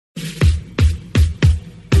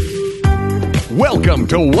Welcome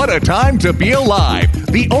to What a Time to Be Alive,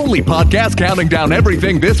 the only podcast counting down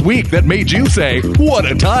everything this week that made you say, what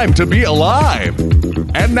a time to be alive.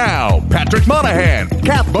 And now, Patrick Monahan,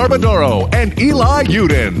 Kath Barbadoro, and Eli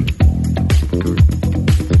Uden.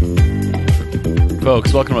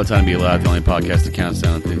 Folks, welcome to What a Time to Be Alive, the only podcast that counts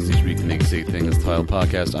down things each week and makes a thing. This title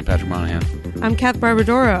podcast. I'm Patrick Monahan. I'm Kath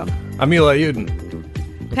Barbadoro. I'm Eli Uden.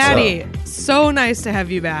 Patty, so nice to have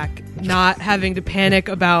you back. Not having to panic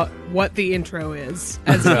about what the intro is,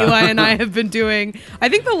 as Eli and I have been doing. I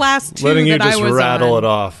think the last two Letting you that I just was rattle on, it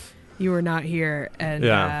off. you were not here, and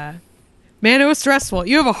Yeah. man, it was stressful.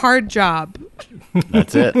 You have a hard job.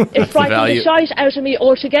 That's it. It That's the frightened value. the shite out of me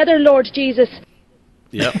altogether, Lord Jesus.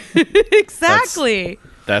 Yep. Exactly.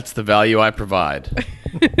 That's the value I provide.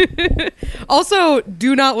 Also,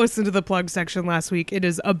 do not listen to the plug section last week. It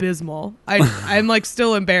is abysmal. I'm like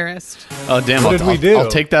still embarrassed. Oh, damn. What did we do? I'll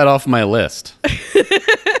take that off my list.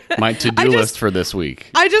 My to-do list for this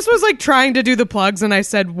week. I just was like trying to do the plugs, and I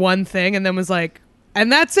said one thing, and then was like,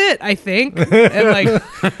 and that's it, I think. And like,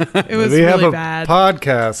 it was We have really a bad.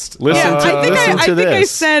 podcast. Listen Yeah, to- I think listen I to think I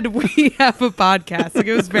this. said we have a podcast. Like,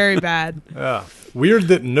 it was very bad. Yeah. Weird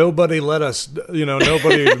that nobody let us,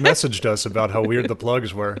 nobody messaged us about how weird the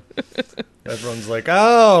plugs were. Everyone's like,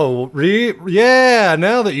 oh, yeah,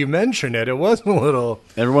 now that you mention it, it was a little...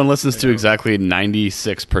 Everyone listens to exactly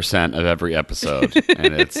 96% of every episode.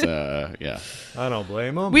 And it's, yeah. I don't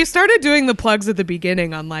blame them. We started doing the plugs at the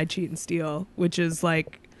beginning on Lie, Cheat, and Steal, which is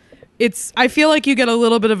like, I feel like you get a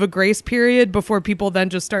little bit of a grace period before people then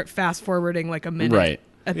just start fast forwarding like a minute. Right.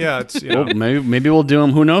 Yeah, it's, Well, maybe we'll do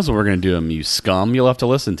them. Who knows what we're going to do them, you scum. You'll have to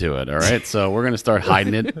listen to it, all right? So we're going to start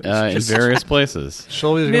hiding it in various places.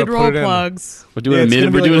 Shelby's gonna Mid-roll put it in. plugs. We're doing Yeah, it's mid.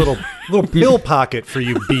 gonna be We're like doing a little pill pocket for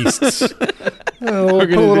you beasts. We'll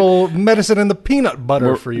put a little medicine in the peanut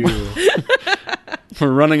butter for you.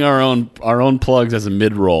 We're running our own plugs as a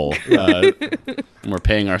mid roll. We're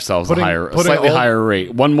paying ourselves a Putting slightly all- higher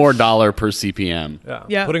rate, $1 more per CPM.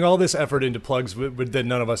 Yeah. Putting all this effort into plugs that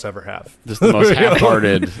none of us ever have. Just the most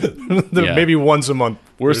half-hearted. Yeah. Maybe once a month.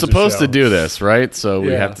 We're there's a supposed to show. do this, right? So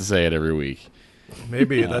we Yeah. have to say it every week.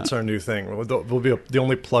 Maybe that's our new thing. We'll be the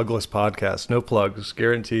only plugless podcast. No plugs,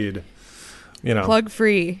 guaranteed. Plug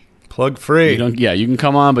free. Plug free. You can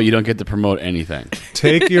come on, but you don't get to promote anything.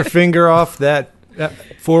 Take your finger off that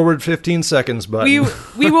forward 15 seconds button.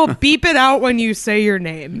 We will beep it out when you say your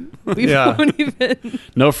name. We Yeah. won't even,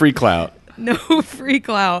 No free clout. no free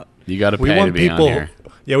clout. You got to we pay to want be people. on here.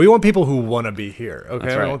 Yeah, we want people who want to be here. Okay,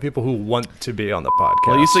 That's we right. want people who want to be on the podcast.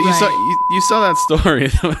 Well, Right. you saw that story.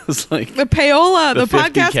 That was like The payola, the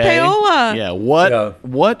podcast 50K. payola. Yeah. Yeah.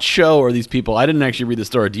 What show are these people? I didn't actually read the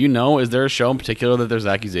story. Do you know? Is there a show in particular that there's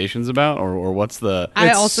accusations about, or what's the? I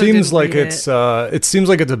It also seems didn't like read it's it seems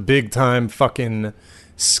like it's a big time fucking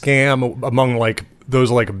scam among like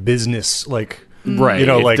those like business like Right.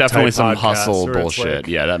 like It's definitely type some podcasts hustle where it's bullshit. like,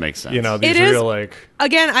 Yeah, that makes sense. these It is- real like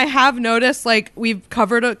Again, I have noticed, like, we've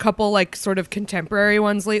covered a couple, like, sort of contemporary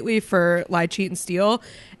ones lately for Lie, Cheat, and Steal,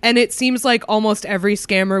 and it seems like almost every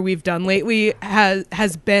scammer we've done lately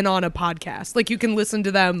has been on a podcast. Like, you can listen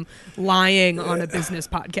to them lying on a business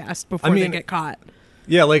podcast before they mean, get caught.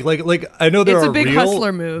 yeah like I know there It's are a big real,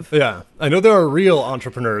 hustler move. Yeah, I know there are real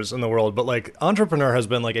entrepreneurs in the world, but like entrepreneur has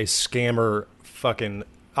been like a scammer fucking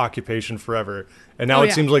occupation forever, and now Oh, it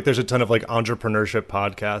yeah. seems like there's a ton of like entrepreneurship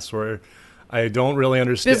podcasts where I don't really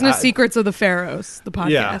understand. Business Secrets of the Pharaohs, the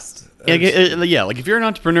podcast. Yeah, like if you're an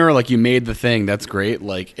entrepreneur, like you made the thing, that's great.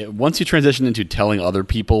 Like once you transition into telling other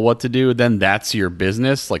people what to do, then that's your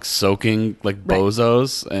business, like soaking like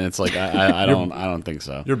bozos, and it's like I don't think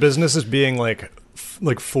so. Your business is being like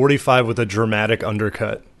 45 with a dramatic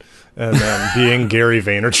undercut, and then being Gary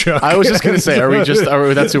Vaynerchuk. I was just gonna say,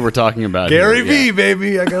 that's who we're talking about? Gary here, V, yeah.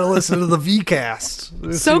 baby. I gotta listen to the Vcast. Let's see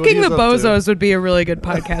what Soaking he's the up to. Bozos would be a really good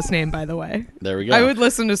podcast name, by the way. There we go. I would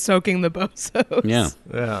listen to Soaking the Bozos. Yeah.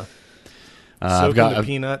 Yeah. I've Soaking the got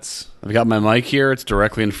peanuts. I've got my mic here. It's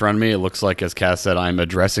directly in front of me. It looks like, as Cass said, I'm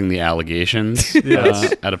addressing the allegations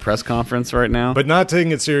Yes. at a press conference right now. But not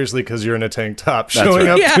taking it seriously because you're in a tank top, That's showing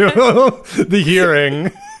right. up to the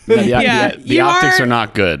hearing. Yeah, the you optics are- are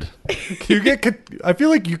not good. I feel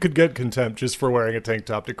like you could get contempt just for wearing a tank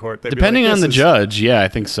top to court. They'd be Depending like, on "This the is-" judge, yeah, I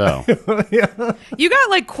think so. You got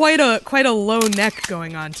like quite a low neck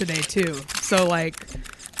going on today too. So like,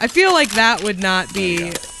 I feel like that would not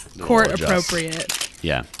be court We'll adjust. appropriate.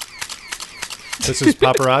 Yeah. This is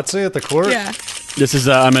paparazzi at the court. Yeah. This is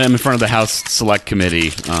I'm in front of the House Select Committee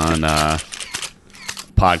on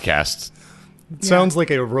podcasts. It sounds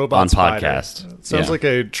like a robot on spider. podcast. It sounds like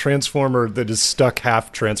a transformer that is stuck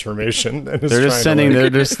half transformation. And is They're just trying sending. to,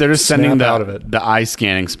 They're just sending snap out of it. the eye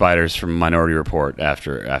scanning spiders from Minority Report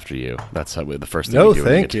after you. That's how the first thing No, we do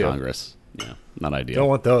when we thank get to you. Congress. Yeah, not ideal. Don't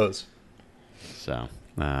want those. So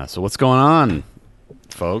what's going on,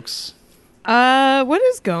 folks? What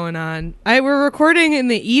is going on? We're recording in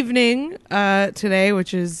the evening today,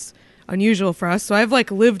 which is unusual for us. So I've like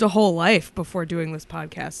lived a whole life before doing this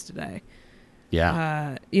podcast today.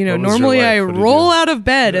 Yeah. What was your Normally life? I What did you roll do? out of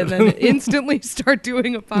bed and then instantly start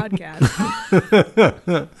doing a podcast.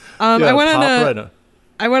 Yeah,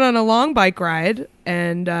 I went on a long bike ride,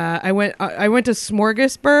 and I went to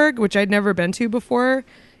Smorgasburg, which I'd never been to before,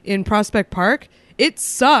 in Prospect Park. It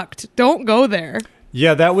sucked. Don't go there.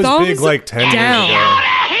 Yeah, that was Thumbs big like 10 down.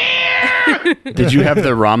 years ago. Did you have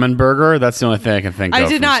the ramen burger? That's the only thing I can think of. I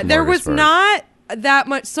did from not. There was Smorgasburg. not that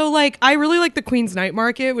much. So, like, I really like the Queen's Night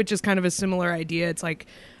Market, which is kind of a similar idea. It's like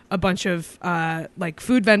a bunch of like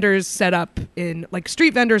food vendors set up in like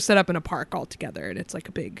street vendors set up in a park all together, and it's like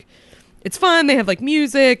a big. It's fun. They have like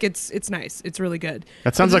music. It's nice. It's really good.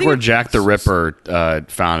 That sounds like where Jack the Ripper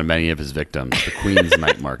found many of his victims. The Queen's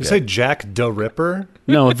Night You Market. say Jack the Ripper?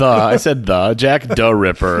 No, I said the Jack the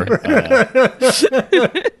Ripper.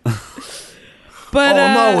 But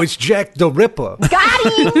Oh no, it's Jack the Ripper.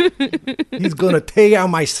 Got him! He's gonna take out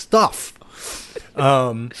my stuff.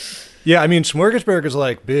 Yeah, I mean, Smorgasburg is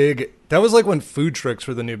like big. That was like when food trucks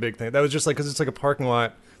were the new big thing. That was just like, because it's like a parking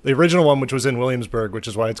lot. The original one, which was in Williamsburg, which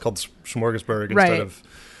is why it's called Smorgasburg instead Right. of,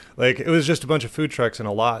 like, it was just a bunch of food trucks in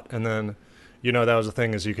a lot. And then, that was the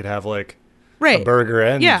thing, is you could have like right. a burger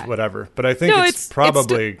and Yeah. whatever. But I think No, it's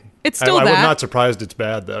probably, it's still I would that. not surprised it's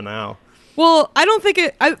bad though now. Well, I don't think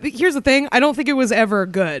it. Here's the thing. I don't think it was ever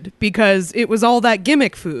good because it was all that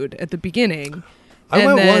gimmick food at the beginning. I And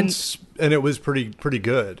went then- once and it was pretty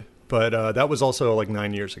good. But that was also like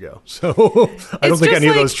 9 years ago. So I don't It's think just any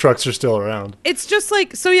of like- those trucks are still around. It's just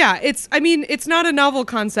like so. Yeah. It's not a novel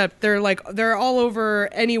concept. They're all over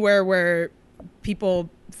anywhere where people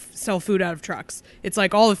sell food out of trucks. It's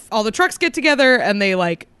like all the trucks get together and they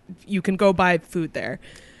like you can go buy food there.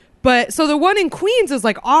 But so the one in Queens is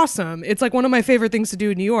like awesome. It's like one of my favorite things to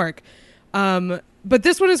do in New York. But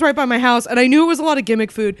this one is right by my house, and I knew it was a lot of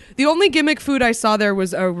gimmick food. The only gimmick food I saw there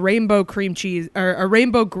was a rainbow cream cheese or a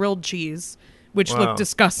rainbow grilled cheese, which Wow. looked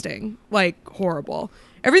disgusting, like horrible.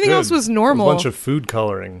 Everything else Good. was normal. A bunch of food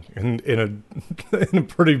coloring in a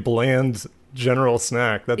pretty bland general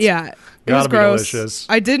snack. That's Yeah, it gotta was be gross. delicious.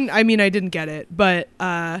 I didn't get it, but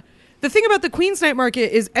the thing about the Queen's Night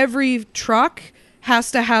Market is every truck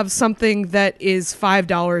has to have something that is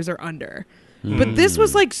 $5 or under. But this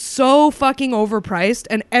was like so fucking overpriced,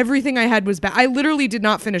 and everything I had was bad. I literally did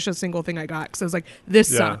not finish a single thing I got because I was like,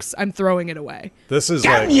 "This Yeah. sucks. I'm throwing it away." This is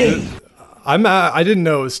like I didn't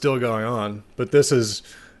know it was still going on, but this is.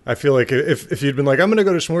 I feel like if you'd been like, I'm going to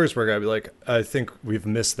go to Smorgasburg, I'd be like, I think we've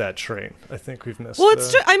missed that train. I think we've missed. Well,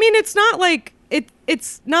 it's just, I mean, it's not like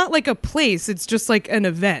it's not like a place. It's just like an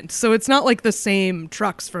event. So it's not like the same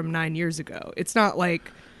trucks from 9 years ago. It's not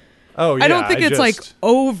like. Oh, yeah, I don't think it's like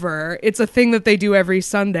over. It's a thing that they do every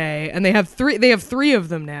Sunday, and they have three of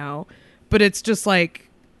them now. But it's just like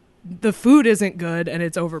the food isn't good and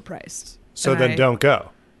it's overpriced. So And then don't go.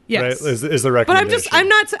 Yes. Right? Is the But recommendation?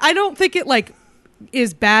 I don't think it like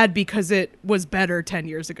is bad because it was better 10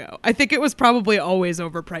 years ago. I think it was probably always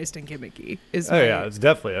overpriced and gimmicky. Oh yeah, it's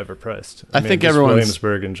definitely overpriced. I think just everyone's-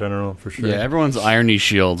 Williamsburg in general for sure. Yeah, everyone's irony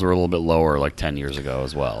shields were a little bit lower like 10 years ago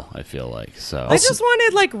as well, I feel like. So I just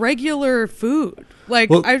wanted like regular food.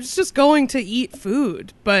 Like Well- I was just going to eat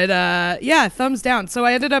food. But yeah, thumbs down. So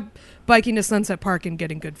I ended up biking to Sunset Park and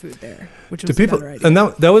getting good food there, which was To people, a better idea. and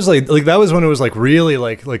that was like that was when it was like really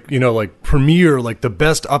like premier, like the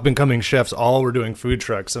best up and coming chefs all were doing food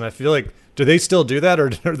trucks, and I feel like, do they still do that,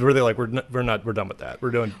 or were they like we're done with that, we're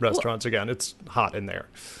doing restaurants again, it's hot in there.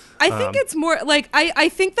 I think it's more like I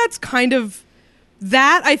think that's kind of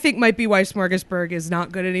that I think might be why Smorgasburg is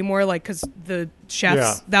not good anymore. Like because the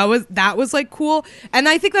chefs that was like cool, and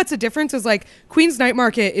I think that's a difference. Is like Queen's Night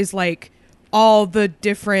Market is like all the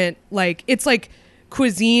different like it's like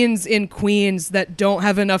cuisines in Queens that don't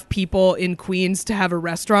have enough people in Queens to have a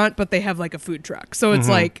restaurant, but they have like a food truck. So it's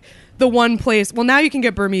like the one place. Well, now you can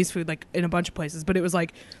get Burmese food like in a bunch of places, but it was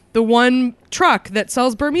like the one truck that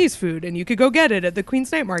sells Burmese food, and you could go get it at the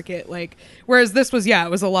Queen's Night Market. Like, whereas this was it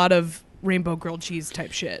was a lot of rainbow grilled cheese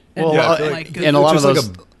type shit. Well, Yeah, I not, feel like- good and a food. lot it's of just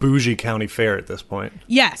those- like a bougie county fair at this point.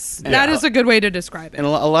 Yes, that is a good way to describe it. And a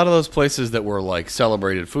lot of those places that were like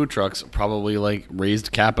celebrated food trucks probably like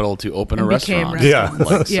raised capital to open a And became restaurant.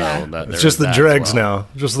 restaurants. Like, Yeah. so that, It's just the there's that as dregs well. now.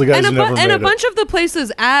 Just the guys who never made And a it. bunch of the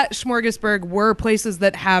places at Smorgasburg were places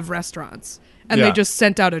that have restaurants, and Yeah. they just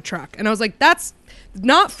sent out a truck. And I was like, that's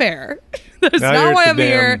not fair. That is Now not you're why at I'm the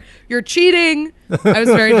here. damn- You're cheating. I was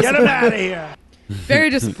very Get him disappointed. out of here. Very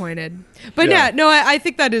disappointed. But Yeah. yeah, no, I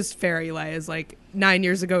think that is fair, Eli. Is like 9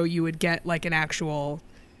 years ago, you would get like an actual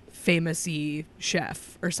famous-y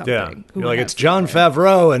chef or something. Yeah. who You're would like, have it's John food there.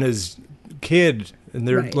 Favreau and his kid, and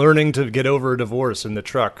they're Right. learning to get over a divorce in the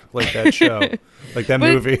truck, like that show, like that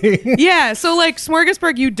But- movie. Yeah, so like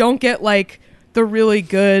Smorgasburg, you don't get like the really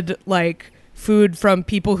good like food from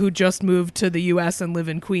people who just moved to the U.S. and live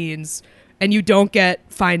in Queens, and you don't get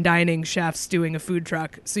fine dining chefs doing a food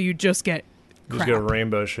truck. So you just get Just crap. get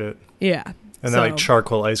rainbow shit. Yeah, And so, then like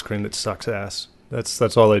charcoal ice cream that sucks ass.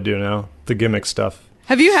 That's all they do now. The gimmick stuff.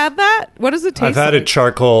 have you had that? What does it taste? I've had like? a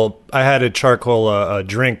charcoal. I had a charcoal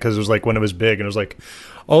drink because it was like when it was big, and it was like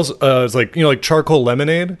also it was like like charcoal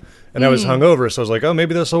lemonade. And I was hungover, so I was like, oh,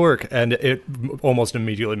 maybe this will work. And it almost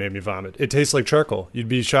immediately made me vomit. It tastes like charcoal. You'd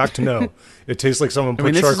be shocked to know. It tastes like someone put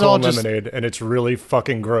mean, this is charcoal all in just- lemonade, and it's really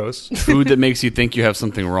fucking gross. Food that makes you think you have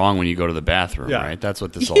something wrong when you go to the bathroom, Yeah. right? That's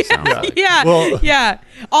what this all sounds like. Yeah, Well- yeah.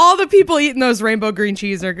 All the people eating those rainbow green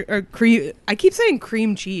cheese are cream. I keep saying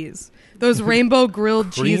cream cheese. Those rainbow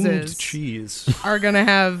grilled Creamed cheeses cheese. are gonna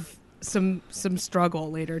have some struggle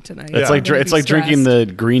later tonight. It's Yeah. like it's like drinking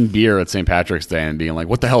the green beer at St. Patrick's Day and being like,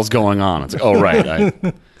 "What the hell's going on?" It's like, "Oh right,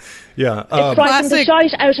 Yeah. Frighten the Classic-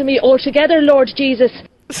 shite out of me altogether, Lord Jesus.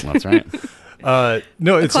 that's right."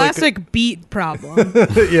 No, it's classic beat problem.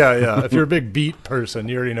 like yeah. If you're a big beet person,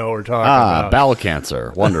 you already know what we're talking about. Bowel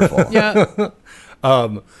cancer, wonderful. Yeah,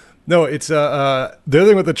 No, it's the other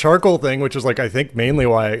thing with the charcoal thing, which is like I think mainly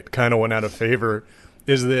why it kind of went out of favor,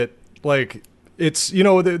 is that like it's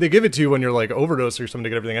they give it to you when you're like overdose or something to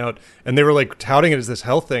get everything out, and they were like touting it as this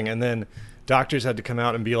health thing, and then doctors had to come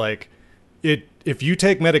out and be like, if you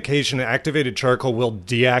take medication, activated charcoal will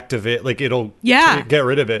deactivate, like it'll Yeah. get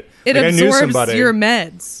rid of it. it Like, I knew absorbs somebody, your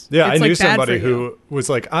meds. Yeah, It's, I knew like, bad somebody for you. who was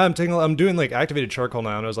like, I'm doing like activated charcoal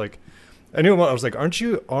now, and I was like, I knew him. I was like, are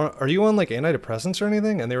you on like antidepressants or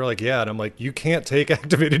anything? And they were like, yeah. And I'm like, you can't take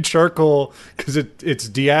activated charcoal because it's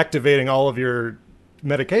deactivating all of your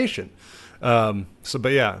medication.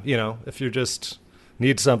 But yeah, if you just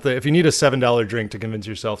need something, if you need a $7 drink to convince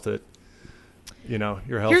yourself that you're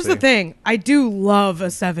healthy. Here's the thing: I do love a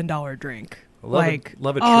 $7 drink. Love a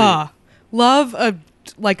treat. Love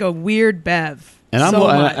a weird bev. And I'm so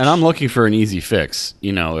much. and I'm looking for an easy fix.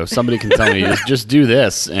 If somebody can tell me just do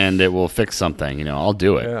this and it will fix something, I'll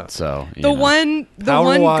do it. Yeah. So the one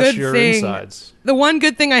Power wash good your thing. insides. The one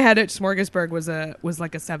good thing I had at Smorgasburg was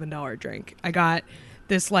like a $7 drink. I got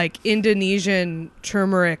this like Indonesian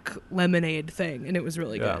turmeric lemonade thing, and it was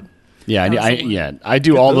really Yeah. good. Yeah, I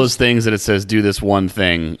do all those things that it says do this one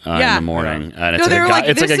thing in Yeah. the morning, and No, it's they were like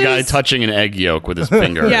like, a "This guy is-" touching an egg yolk with his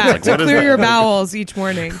finger. Yeah, It's like, to what is clear that? your bowels each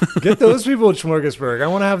morning. Get those people at Smorgasburg. I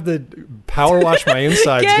want to have the power wash my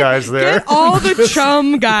insides guys there. Get all the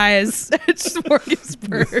chum guys at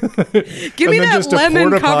Smorgasburg. Give me And then that just a lemon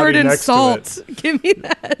porta potty covered in next to salt. Give me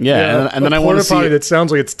that. Yeah, and then a I want to porta potty see. that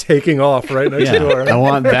sounds like it's taking off right next Yeah, door. I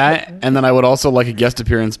want that, and then I would also like a guest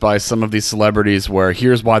appearance by some of these celebrities where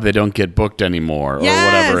here's why they don't get booked anymore, or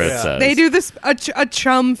whatever it Yes. says. They do this a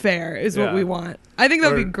chum fair is what Yeah. we want. I think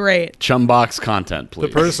that'd Or- be great. Chumbox content, The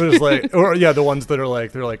please. person is like, or yeah, the ones that are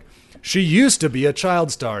like, they're like, she used to be a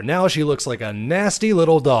child star. Now she looks like a nasty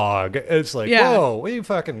little dog. It's like, Yeah. whoa, what you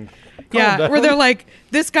fucking calm Yeah, down. where they're like,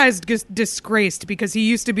 this guy's just disgraced because he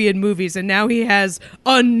used to be in movies and now he has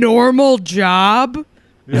a normal job.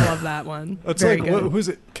 I love that one. It's Very like, good. who's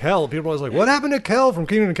it? Kel. People are always like, what happened to Kel from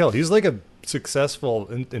Keenan and Kel? He's like a successful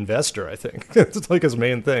investor, I think. It's like his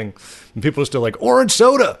main thing. And people are still like, orange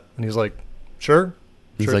soda. And he's like, sure.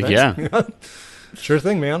 He's Sure, like, thanks. yeah. Sure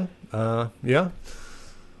thing, man. Yeah.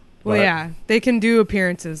 Well, But- yeah, they can do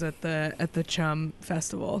appearances at the Chum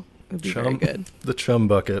Festival. It'd be very good. The chum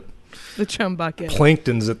bucket. The Chum Bucket.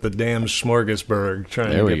 Plankton's at the damn Smorgasburg trying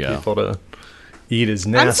There to we get go. people to eat his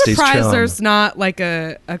I'm nasty surprised chum. there's not like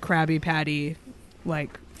a Krabby Patty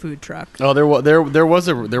like food truck. Oh, there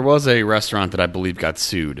was a restaurant that I believe got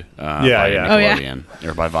sued. Yeah, by yeah. Oh, yeah. Nickelodeon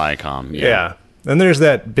or by Viacom. Yeah. And there's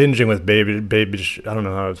that binging with Babish. I don't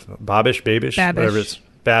know how it's Babish. Whatever it's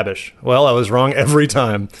Babish. Well, I was wrong every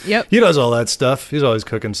time. Yep. He does all that stuff. He's always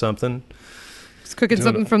cooking something. He's cooking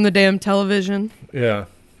something from the damn television. Yeah.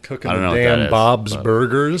 Cooking I don't the know what that damn is, Bob's but-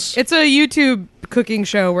 Burgers. It's a YouTube cooking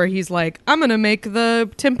show where he's like, I'm gonna make the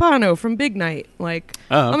timpano from Big Night. Like,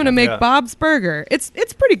 I'm gonna make Yeah. Bob's Burger. It's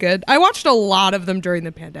pretty good. I watched a lot of them during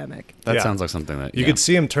the pandemic. That Yeah. sounds like something that You could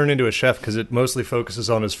see him turn into a chef because it mostly focuses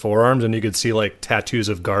on his forearms, and you could see like tattoos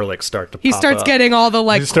of garlic start to He pop starts up. getting all the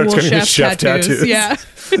like He starts cool getting his chef, tattoos. Yeah,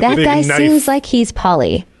 That Big guy knife. seems like he's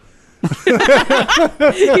poly.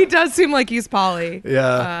 he does seem like he's Polly.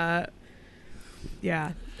 Yeah,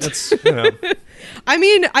 Yeah. that's you know. I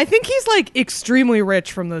mean, I think he's like extremely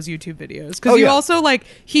rich from those YouTube videos because Oh, you yeah. also like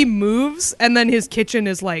he moves and then his kitchen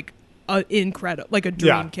is like incredible, like a dream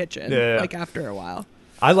Yeah. kitchen. Yeah. Like after a while.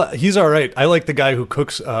 He's all right. I like the guy who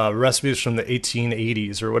cooks recipes from the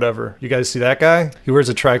 1880s or whatever. You guys see that guy? He wears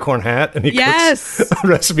a tricorn hat and he Yes. cooks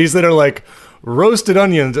recipes that are like roasted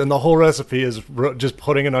onions, and the whole recipe is just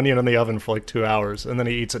putting an onion in the oven for like 2 hours, and then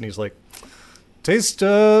he eats it and he's like, "Taste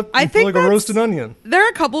I think like a that's- roasted onion." There are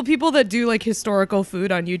a couple people that do like historical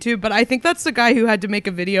food on YouTube, but I think that's the guy who had to make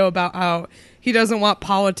a video about how he doesn't want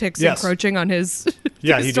politics Yes. encroaching on his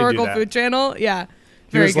Yeah, he did do historical that. food channel. Yeah.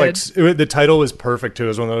 He Very was good. like, the title was perfect too. It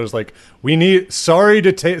was one of those like, "We need, sorry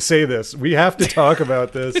to say this, we have to talk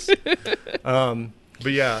about this."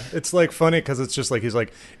 But yeah, it's like funny because it's just like he's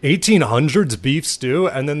like 1800s beef stew,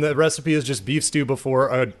 and then the recipe is just beef stew before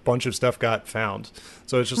a bunch of stuff got found.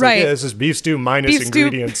 So it's just Right. like, yeah, this is beef stew minus Beef stew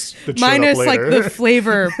ingredients that showed minus up like later. the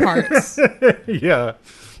flavor parts. Yeah,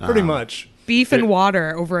 pretty much. Beef and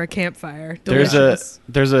water over a campfire. There's Delicious.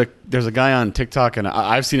 there's a guy on TikTok, and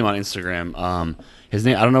I've seen him on Instagram. His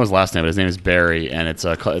name, I don't know his last name, but his name is Barry, and it's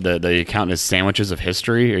the account is Sandwiches of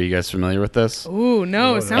History. Are you guys familiar with this? Ooh,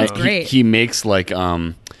 no, it sounds And he- great. He makes like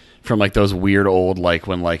from like those weird old like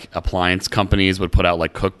when like appliance companies would put out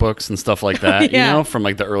like cookbooks and stuff like that, Yeah. you know, from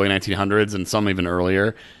like the early 1900s and some even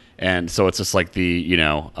earlier. And so it's just like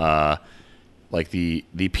like the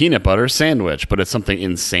peanut butter sandwich, but it's something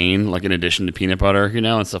insane, like in addition to peanut butter, you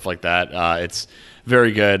know, and stuff like that. It's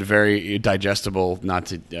very good, very digestible, not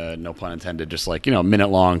to, no pun intended, just like, you know, minute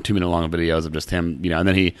long, 2 minute long videos of just him, you know, and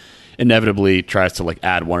then he inevitably tries to like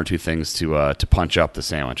add one or two things to punch up the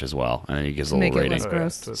sandwich as well. And then he gives a Make little it rating.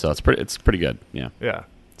 less gross. So it's pretty good. Yeah. Yeah.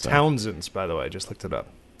 Townsend's, by the way, I just looked it up.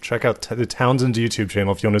 Check out the Townsend's YouTube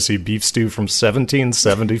channel if you want to see beef stew from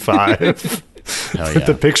 1775. Hell yeah.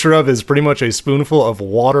 The picture of is pretty much a spoonful of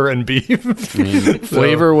water and beef. I mean,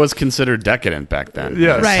 flavor was considered decadent back then.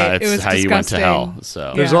 Yes. It's Right, how- it it's was how you went to hell. disgusting.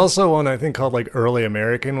 So There's Yeah. also one I think called like Early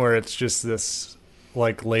American where it's just this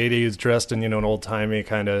like lady who's dressed in, you know, an old timey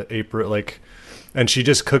kind of apron, like, and she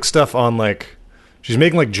just cooks stuff on like, she's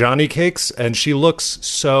making like Johnny cakes, and she looks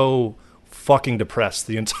so fucking depressed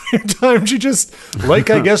the entire time. She just, like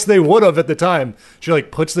I guess they would have at the time, she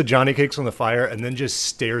like puts the Johnny cakes on the fire and then just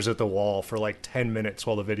stares at the wall for like 10 minutes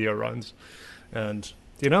while the video runs. And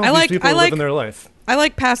you know, these people are living their life. I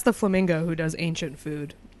like Past the Flamingo, who does ancient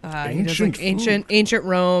food. He does Ancient like ancient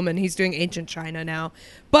Rome, and he's doing ancient China now.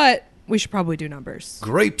 But we should probably do numbers.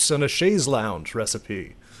 Grapes on a chaise lounge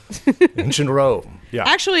recipe. Ancient Rome. Yeah.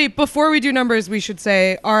 Actually, before we do numbers, we should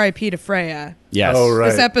say R.I.P. to Freya. yes. Oh, right.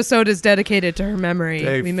 This episode is dedicated to her memory.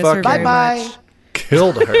 They We miss her fucking- very much.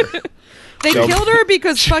 Killed her. They killed her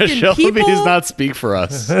because fucking Shelby people. does not speak for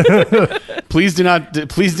us. Please do not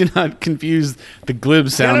confuse the glib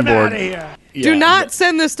soundboard. Do not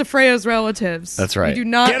send this to Freya's relatives. That's right. We do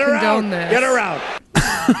not condone this. Get her out.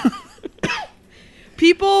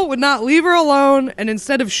 People would not leave her alone, and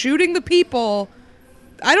instead of shooting the people,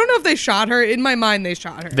 I don't know if they shot her. In my mind, they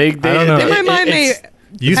shot her. They don't know. In my mind, they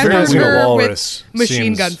Euthanizing peppered a her walrus with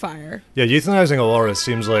machine seems- gun fire. Yeah, euthanizing a walrus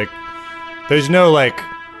seems like there's no like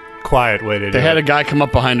quiet way to do They had a it. guy come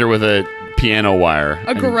up behind her with a piano wire.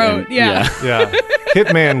 A garrote, yeah. Yeah,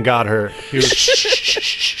 Hitman got her. He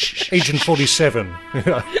was Agent 47.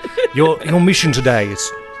 your mission today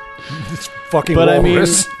is fucking But I mean,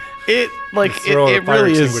 walrus. it like Throw a it fire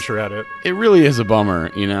really is. extinguisher at it. It really is a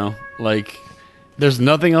bummer, you know. Like, there's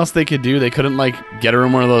nothing else they could do. They couldn't like get her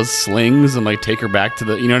in one of those slings and like take her back to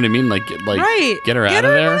the. You know what I mean? Like, Right. get her out in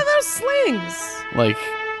of there. one of those slings. Like,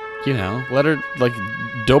 you know, let her like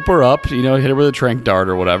dope her up. You know, hit her with a tranq dart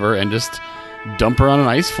or whatever, and just dump her on an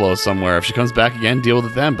ice floe somewhere. If she comes back again, deal with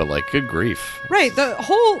it then. But like, good grief. Right. The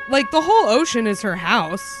whole ocean is her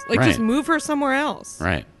house. Like, just Right. move her somewhere else.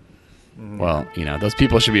 Right. Well, you know, those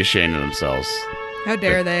people should be ashamed of themselves. How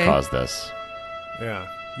dare that they? caused this? Yeah,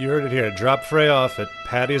 you heard it here. Drop Frey off at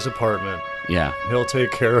Patty's apartment. Yeah, He'll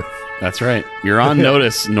take care of. that's right. You're on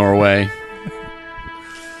notice, Norway.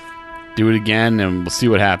 Do it again, and we'll see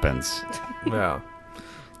what happens. Yeah, All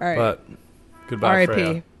right. but goodbye, R.I.P.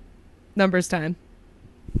 Freya. Numbers time.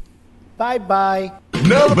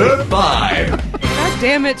 Number 5. God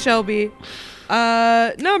Damn it, Shelby.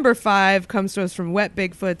 Number 5 comes to us from Wet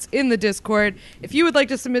Bigfoots in the Discord. If you would like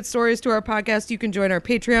to submit stories to our podcast, you can join our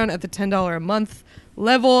Patreon at the $10 a month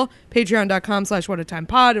level.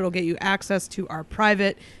 Patreon.com/whatatimepod. It'll get you access to our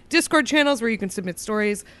private Discord channels where you can submit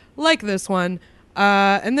stories like this one.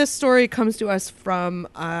 And this story comes to us from,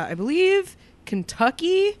 I believe,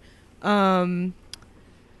 Kentucky. Look,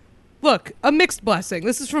 a mixed blessing.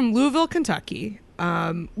 This is from Louisville, Kentucky.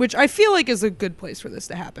 Which I feel like is a good place for this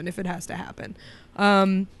to happen if it has to happen.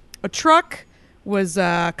 A truck was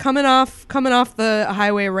coming off the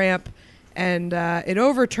highway ramp, and it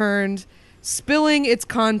overturned, spilling its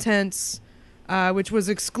contents, which was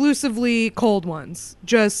exclusively cold ones.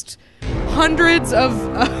 Just hundreds of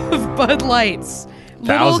Bud Lights,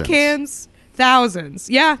 little cans, thousands.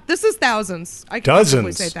 Yeah, this is thousands. I can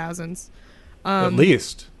definitely say thousands. At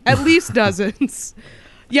least dozens.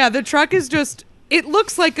 Yeah, the truck is just. It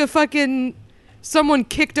looks like a fucking someone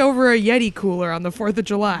kicked over a Yeti cooler on the 4th of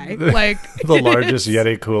July. Like the largest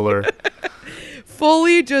Yeti cooler.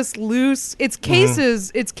 Fully just loose. It's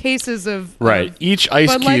cases. It's cases of right. Each ice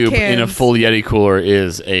Bud Light cube cans. in a full Yeti cooler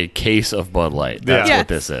is a case of Bud Light. That's Yeah. what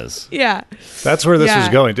this is. Yeah. That's where this Yeah. was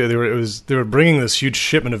going to. They were bringing this huge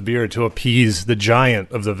shipment of beer to appease the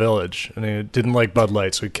giant of the village, and he didn't like Bud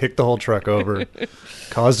Light, so he kicked the whole truck over,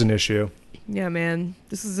 caused an issue. Yeah, man.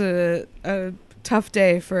 This is a tough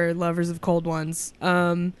day for lovers of cold ones.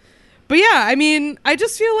 But yeah, I mean, I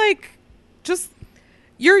just feel like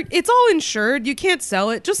it's all insured. You can't sell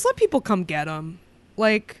it. Just let people come get them.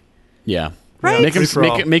 Like, Yeah. Right?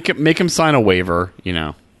 Make him sign a waiver, you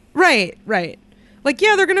know. right. Like,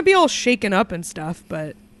 yeah, they're going to be all shaken up and stuff,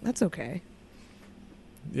 but that's okay.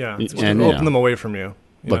 Yeah, And, just open them away from you.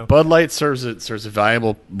 Look, Bud Light serves a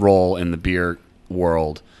valuable role in the beer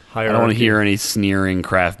world. I don't want to hear any sneering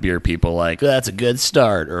craft beer people like, that's a good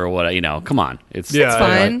start or what, you know, come on. It's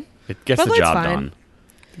fine. It gets Bud the Light's job fine. done.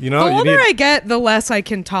 You know, The older I get, the less I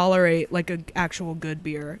can tolerate like an actual good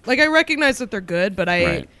beer. Like, I recognize that they're good, but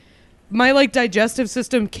Right. my like digestive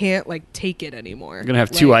system can't like take it anymore. You're going to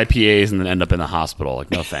have 2 IPAs and then end up in the hospital.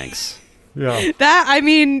 Like, no thanks. yeah. That, I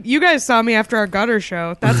mean, you guys saw me after our gutter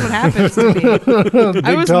show. That's what happens to me.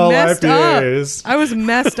 I was tall messed IPAs. up. I was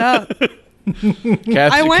messed up.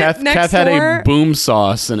 I went Kath next had door- a boom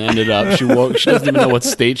sauce and ended up, she doesn't even know what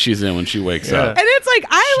state she's in when she wakes up. And it's like,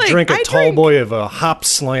 I Drink a I tall boy of a hop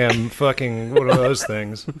slam fucking one of those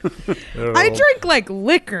things. I drink like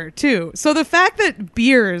liquor too. So the fact that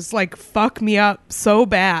beers like fuck me up so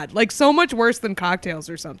bad, like so much worse than cocktails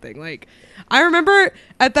or something. Like, I remember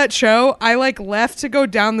at that show, I like left to go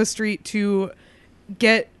down the street to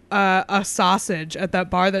get a sausage at that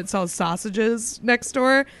bar that sells sausages next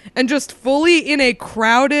door, and just fully in a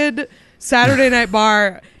crowded Saturday night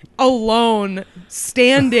bar alone,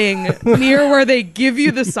 standing near where they give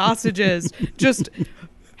you the sausages, just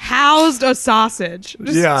housed a sausage,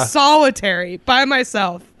 just solitary by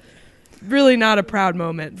myself. Really not a proud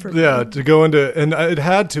moment for me. Yeah, to go into, and it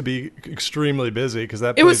had to be extremely busy because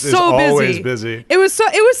that It was place so is busy. always busy. It was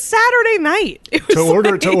Saturday night. It was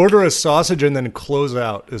To order a sausage and then close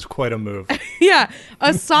out is quite a move. yeah,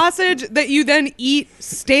 a sausage that you then eat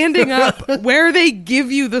standing up where they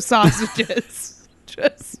give you the sausages.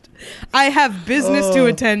 Just, I have business to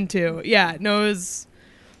attend to. Yeah, no, it was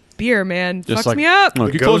beer, man. Just Fucks like, me up. Oh,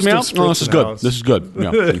 can you close me out? Ghost of Oh, this is good. Spritzenhaus. This is good.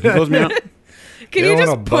 Yeah. Can you close me out? Can You you want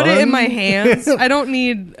just a put it in bun? my hands? I don't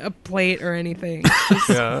need a plate or anything.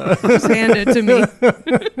 Yeah. Just hand it to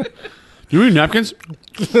me. You need napkins?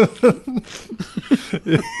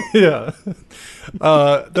 Yeah.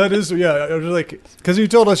 That is, yeah. I was like, because you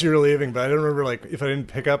told us you were leaving, but I didn't remember, like, if I didn't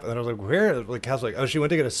pick up. And then I was like, where? Like, Cal's like, oh, she went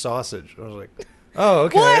to get a sausage. I was like, oh,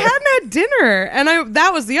 okay. Well, I hadn't had dinner, and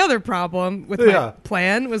that was the other problem with my Yeah.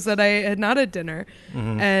 plan, was that I had not had dinner.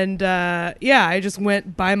 And yeah, I just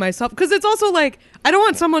went by myself, because it's also like, I don't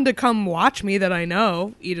want someone to come watch me that I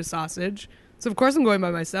know eat a sausage, so of course I'm going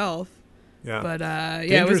by myself. Yeah. But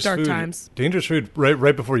yeah, it was dark times. Dangerous food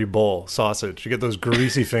right before you bowl sausage. You get those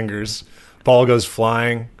greasy fingers. Ball goes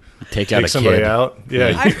flying. Take out Take a somebody kid. out.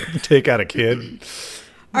 Yeah. Take out a kid.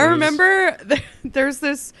 I remember there's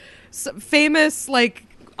this famous like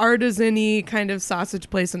artisan-y kind of sausage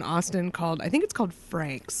place in Austin called, I think it's called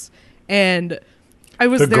Frank's, and I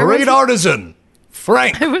was The there great with- artisan,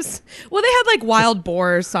 Frank. Well, they had like wild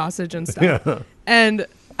boar sausage and stuff. Yeah. And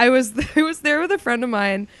I was there with a friend of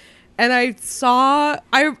mine, and I've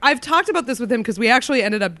talked about this with him because we actually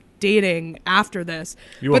ended up dating after this.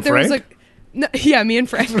 You but and there was Frank? no, yeah, me and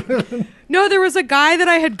Frank. No, there was a guy that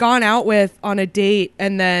I had gone out with on a date,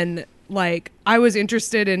 and then like I was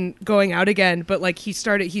interested in going out again, but like he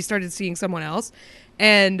started seeing someone else,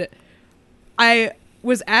 and I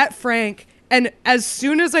was at Frank, and as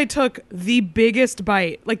soon as I took the biggest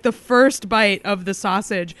bite, like the first bite of the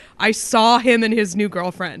sausage, I saw him and his new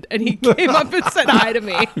girlfriend, and he came up and said hi to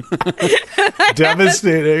me.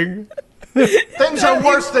 Devastating. Things are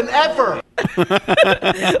worse than ever.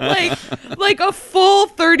 like a full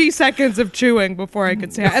 30 seconds of chewing before I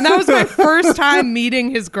could say it. And that was my first time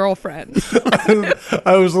meeting his girlfriend.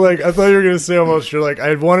 I was like, I thought you were going to say almost, you're like,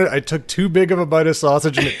 I took too big of a bite of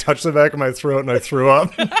sausage and it touched the back of my throat and I threw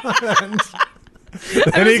up.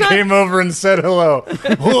 Then he came over and said hello.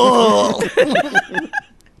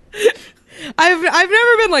 I've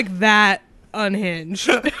never been like that unhinged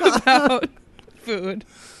about food.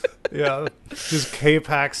 Yeah, just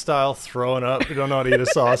K-Pack style throwing up. You don't know how to eat a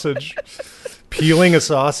sausage. Peeling a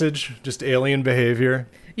sausage, just alien behavior.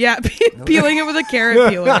 Yeah, peeling it with a carrot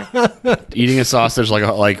peeler. Eating a sausage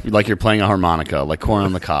like you're playing a harmonica, like corn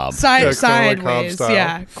on the cob. corn on the cob Sideways, style.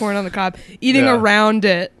 yeah, corn on the cob. Eating Yeah. around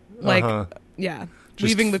it, like, Just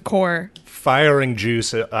leaving the core. Firing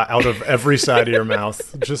juice out of every side of your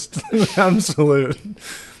mouth. Just absolute.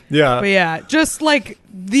 Yeah. But yeah, just like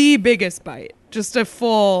the biggest bite. Just a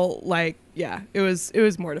full, like, yeah, it was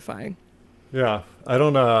mortifying. Yeah, I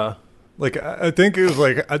don't I think it was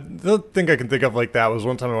like, I don't think I can think of like that was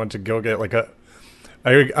one time I went to go get like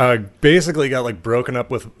I basically got like broken up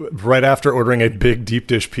with right after ordering a big deep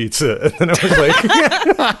dish pizza, and then I was like,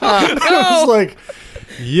 I was like,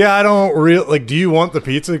 yeah, I don't really like. Do you want the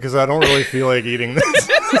pizza? Because I don't really feel like eating this.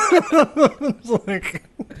 It's like,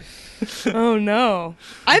 Oh no,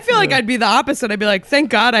 I feel like I'd be the opposite. I'd be like, thank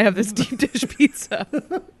God I have this deep dish pizza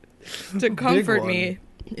to comfort me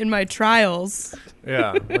in my trials.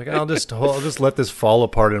 yeah, like I'll just let this fall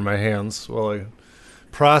apart in my hands while I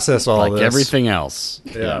process all Like this. everything else.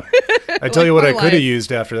 Yeah. I tell you what, my I could have life.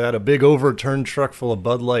 used after that: a big overturned truck full of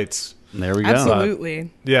Bud Lights. There we go.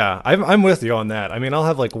 Absolutely. Yeah, I'm with you on that. I mean, I'll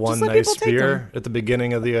have like one let nice people take beer them. at the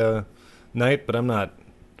beginning of the night, but I'm not.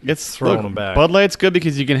 It's Throwing them back. Bud Light's good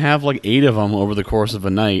because you can have like 8 of them over the course of a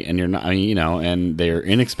night, and you're not, I mean, you know, and they're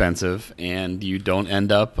inexpensive, and you don't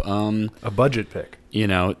end up, A budget pick. you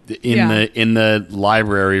know, Yeah. in the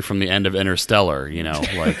library from the end of Interstellar, you know,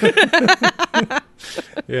 like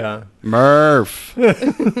Yeah, Murph.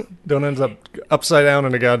 don't end up upside down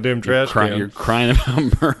in a goddamn trash can. You're crying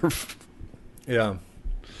about Murph. Yeah,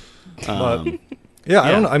 but yeah,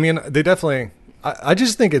 I don't know. I mean, they definitely. I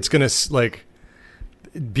just think it's gonna like.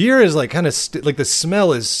 Beer is like kind of like the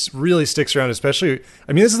smell really sticks around, especially.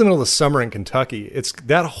 I mean, this is the middle of the summer in Kentucky. It's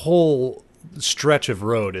that whole stretch of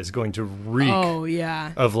road is going to reek Oh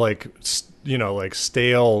yeah, of like like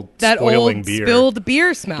stale that spoiling old beer. spilled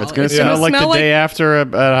beer smell. It's going to smell like the day after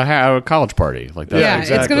a college party. Like that. Yeah,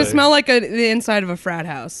 exactly. it's gonna smell like the inside of a frat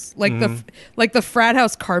house, like the frat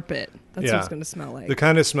house carpet. That's what it's gonna smell like. The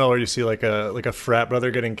kind of smell where you see like a frat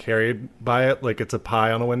brother getting carried by it, like it's a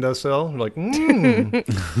pie on a windowsill. You're like,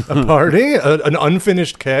 a party, an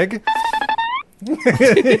unfinished keg.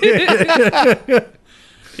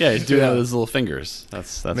 Yeah, he's doing that with his little fingers.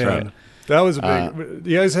 That's Man, right. that was a big.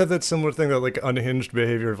 You guys have that similar thing, that like unhinged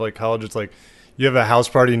behavior of like college. It's like you have a house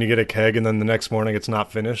party and you get a keg, and then the next morning it's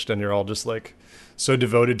not finished, and you're all just like so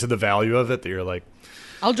devoted to the value of it that you're like,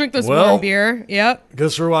 I'll drink this Well- warm beer. Yep.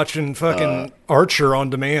 guess we're watching fucking Archer on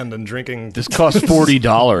demand and drinking. This costs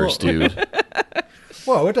 $40, dude.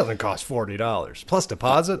 Whoa, it doesn't cost $40 plus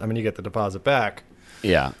deposit. I mean, you get the deposit back.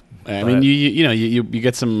 Yeah, I mean, you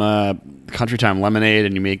get some Country Time lemonade,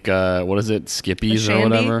 and you make what is it, Skippies or shandy?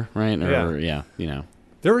 whatever, right? Or, Yeah. you know.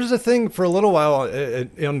 There was a thing for a little while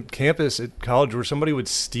on campus at college where somebody would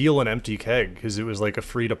steal an empty keg because it was like a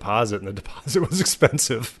free deposit, and the deposit was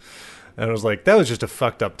expensive. And I was like, that was just a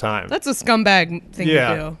fucked up time. That's a scumbag thing Yeah.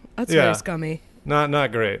 to do. That's Yeah. very scummy.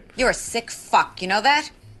 Not great. You're a sick fuck, you know that?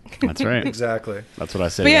 That's right. Exactly. That's what I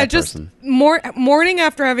say But to yeah, that just person. morning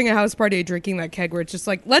after having a house party, drinking that keg, where it's just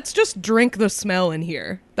like, let's just drink the smell in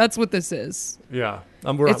here. That's what this is. Yeah.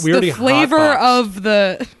 It's we already the flavor hotboxed. of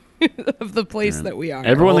the of the place that we are.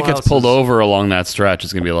 Everyone that All gets pulled houses. over along that stretch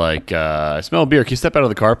is going to be like, I smell beer. Can you step out of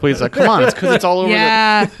the car, please? Like, come on. It's because it's all over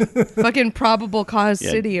Yeah, fucking probable cause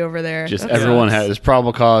Yeah. city over there. Just That everyone sucks. has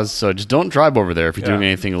probable cause, so just don't drive over there if you're Yeah. doing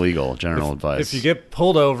anything illegal. General advice. If you get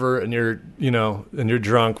pulled over and you're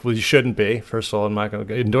drunk, well, you shouldn't be. First of all, I'm not going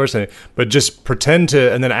to endorse it, but just pretend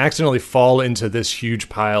to, and then accidentally fall into this huge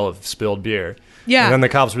pile of spilled beer. Yeah. And then the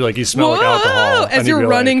cops will be like, you smell like Whoa! alcohol. As And you're you'd be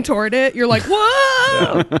running like, toward it, you're like,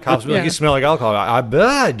 whoa! yeah. Cops will be like, Yeah. you smell like alcohol. I bet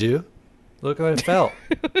I do. Look how it felt.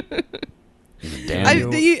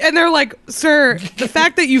 Damn And they're like, sir, the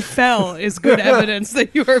fact that you fell is good evidence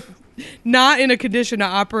that you are not in a condition to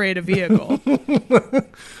operate a vehicle.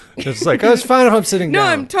 It's like, oh, it's fine if I'm sitting No, down.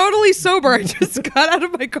 I'm totally sober. I just got out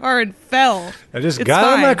of my car and fell. I just It's got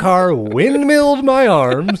out of my fine. car, windmilled my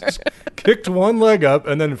arms, kicked one leg up,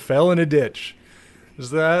 and then fell in a ditch. Is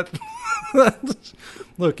that...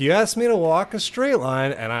 Look, you asked me to walk a straight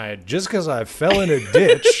line, and just because I fell in a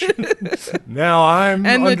ditch, now I'm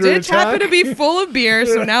And under the ditch attack. happened to be full of beer,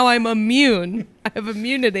 so now I'm immune. I have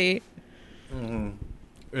immunity.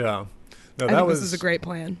 Yeah. No, I that think was... this is a great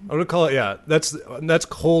plan. I'm gonna call it. Yeah, that's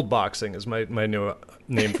cold boxing. Is my new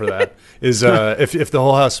name for that. Is if the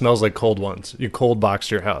whole house smells like cold ones, you cold box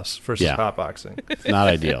your house versus Yeah. hot boxing. Not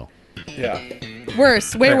ideal. Yeah,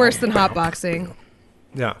 Worse, way worse than hotboxing.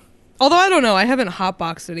 yeah. Although I don't know, I haven't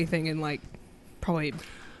hotboxed anything in like probably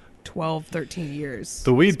 12, 13 years.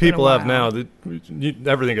 The weed It's been a people have while. now,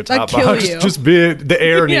 everything gets That'd hot kill boxed. you. Just be the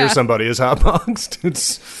air near Yeah. somebody is hot boxed.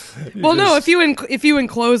 Well, no, if you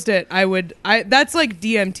enclosed it, that's like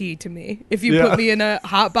DMT to me. If you Yeah. put me in a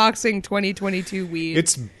hotboxing 2022 weed.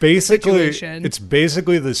 It's basically situation.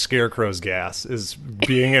 the scarecrow's gas is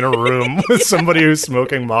being in a room with somebody who's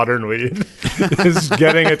smoking modern weed is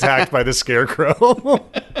getting attacked by the scarecrow.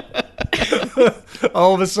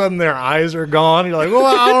 All of a sudden, their eyes are gone. You're like,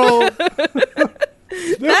 wow.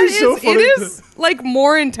 It is like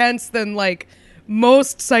more intense than like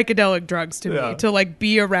most psychedelic drugs to Yeah. me to like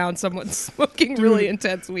be around someone smoking really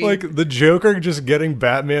intense weed. Like the Joker just getting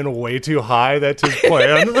Batman way too high. That's his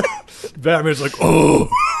plan. Batman's like, oh,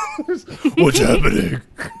 what's happening?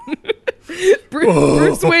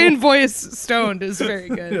 Bruce Wayne voice stoned is very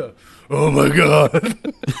good. Yeah. Oh my god.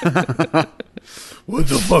 What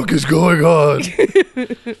the fuck is going on?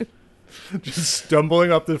 Just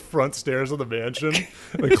stumbling up the front stairs of the mansion,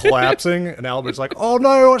 like collapsing, and Albert's like, oh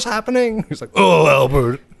no, what's happening? He's like, oh,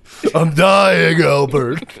 Albert, I'm dying,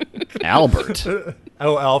 Albert. Albert.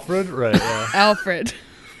 Oh, Alfred? Right, yeah. Alfred.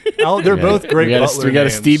 They're both great butler We got a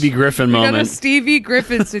names. Stevie Griffin We got a moment. Stevie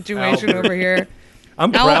Griffin situation over here.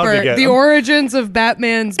 I'm proud to Albert, get the origins of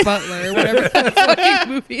Batman's butler, whatever that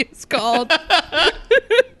fucking movie is called.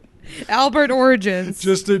 Albert Origins.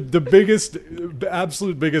 just the biggest,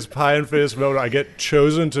 absolute biggest pie in face moment. I get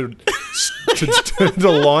chosen to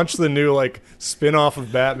launch the new like spin-off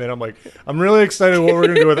of Batman. I'm like, I'm really excited what we're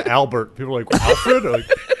gonna do with Albert. People are like, Alfred? I'm like,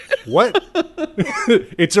 what?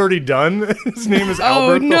 It's already done. His name is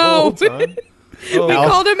Albert the whole time. Oh, We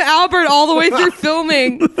called him Albert all the way through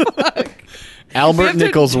filming. Fuck. Albert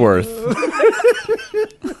Nicholsworth.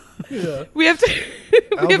 We have to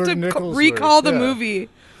Albert Nicholsworth, recall the yeah. movie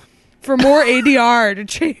for more ADR to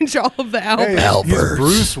change all of the Hey, Albert. he's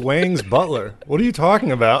Bruce Wayne's butler. What are you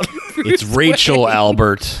talking about? It's Rachel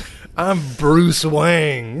Albert. I'm Bruce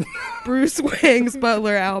Wayne. Bruce Wayne's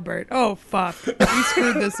butler Albert. Oh fuck. We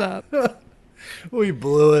screwed this up. We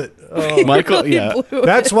blew it. Oh. Michael, yeah.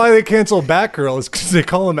 That's why they canceled Batgirl, is because they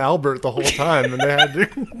call him Albert the whole time, and they had to.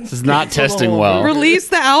 This is not testing well. Release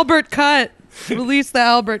the Albert cut. Release the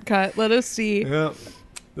Albert cut. Let us see. Yeah,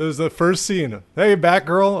 that was the first scene. Hey,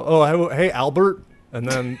 Batgirl. Oh, hey, Albert. And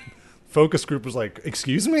then focus group was like,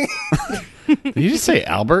 "Excuse me." Did you just say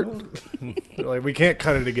Albert? They're like, we can't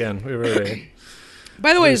cut it again. We already.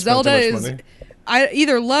 By the way, We spent too Zelda much is money.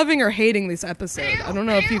 either loving or hating this episode. I don't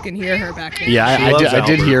know if you can hear her back there. Yeah, She I loves did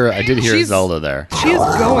Albert. hear She's- Zelda there. She is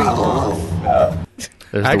going off.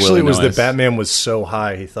 There's the Actually, it Willie was noise. that Batman was so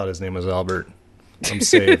high he thought his name was Albert. I'm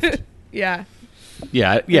saved. Yeah.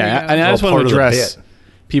 Yeah, There you yeah. go. And I just All want to part of the address bit.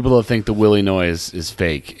 people that think the Willie noise is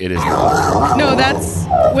fake. It is not. No, that's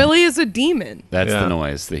Willie is a demon. That's Yeah. the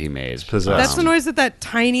noise that he made. possessed. That's the noise that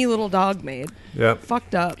tiny little dog made. Yep.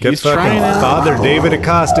 Fucked up. Get He's fucking trying to- Father David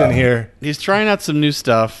Acosta in here. He's trying out some new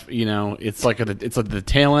stuff. You know, it's like the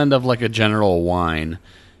tail end of like a General wine,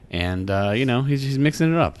 and you know, he's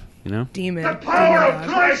mixing it up. You know, Demon. Power Demon of dog.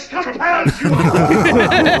 Christ compels you!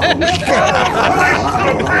 Christ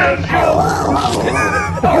compels you!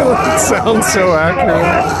 It sounds so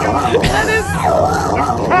accurate.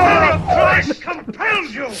 Power of Christ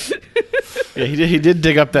compels you! yeah, he did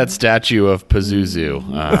dig up that statue of Pazuzu.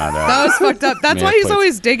 That was fucked up. That's Man, why he's please.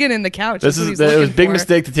 always digging in the couch. This That's what is he's it was a looking big for.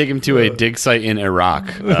 mistake to take him to a dig site in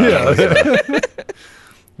Iraq.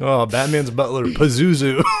 Oh, Batman's butler,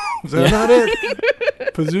 Pazuzu. Is that not it?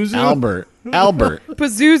 Pazuzu? Albert.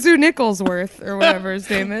 Pazuzu Nicholsworth or whatever his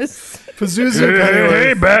name is. Pazuzu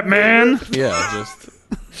Pennyworth. Batman. Yeah, just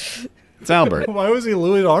it's Albert. Why was he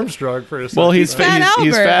Louis Armstrong for a second? Well, he's Fat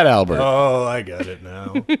he's Albert. Fat Albert. Oh, I got it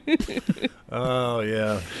now. Oh,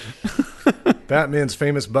 yeah. Batman's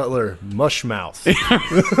famous butler, Mushmouth.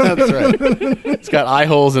 That's right. He's got eye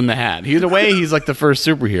holes in the hat. Either way, he's like the first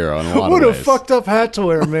superhero in a lot What of a ways. fucked up hat to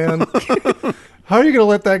wear, man. How are you going to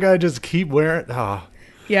let that guy just keep wearing it? Oh,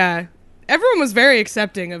 Yeah. Everyone was very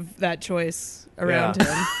accepting of that choice around him.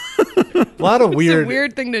 A lot of It's a weird,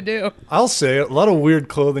 weird thing to do. I'll say a lot of weird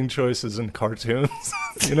clothing choices in cartoons.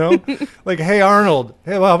 You know, like, hey Arnold,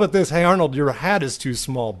 hey, well, how about this? Hey Arnold, your hat is too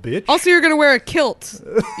small, bitch. Also, you're gonna wear a kilt.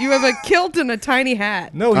 You have a kilt and a tiny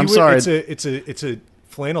hat. No, I'm sorry. It's a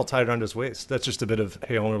flannel tied around his waist. That's just a bit of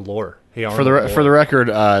Hey Arnold lore. Hey Arnold. For the record,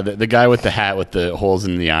 the guy with the hat with the holes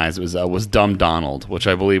in the eyes was Dumb Donald, which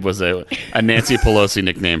I believe was a Nancy Pelosi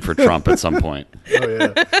nickname for Trump at some point. Oh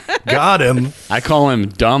yeah, got him. I call him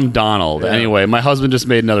Dumb Donald. Yeah. Anyway, my husband just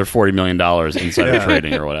made another $40 million insider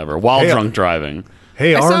trading or whatever while drunk driving.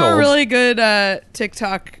 Hey I Arnold. saw a really good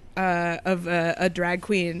TikTok of a drag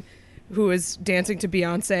queen who was dancing to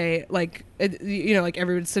Beyonce, like like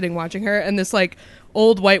everyone's sitting watching her, and this like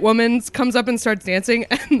old white woman comes up and starts dancing,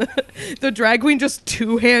 and the drag queen just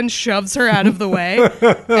two-hand shoves her out of the way,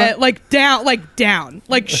 like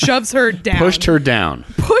shoves her down, Pushed her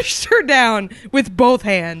down with both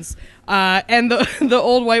hands. And the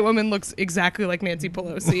old white woman looks exactly like Nancy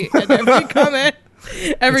Pelosi. And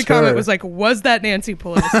every comment was like, "Was that Nancy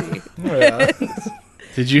Pelosi?" Oh, yeah.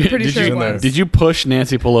 Did you push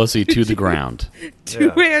Nancy Pelosi to the ground?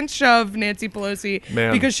 Two-hand shove Nancy Pelosi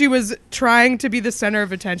Man. because she was trying to be the center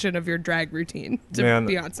of attention of your drag routine to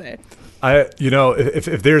Beyonce.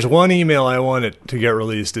 If there's one email I want it to get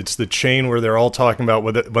released, it's the chain where they're all talking about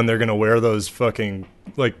when they're going to wear those fucking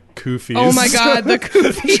like koofies. Oh my god, the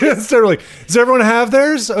koofies! Just they're like, does everyone have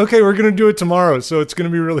theirs? Okay, we're going to do it tomorrow, so it's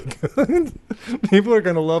going to be really good. People are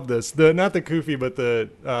going to love this. Not the koofy, but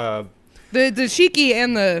the shiki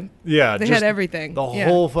and they had everything. The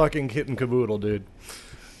whole fucking kit and caboodle, dude.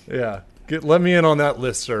 Yeah. Let me in on that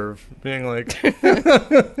listserv. Being like...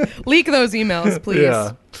 Leak those emails, please.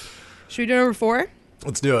 Yeah. Should we do number 4?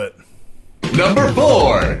 Let's do it. Number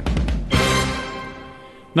 4.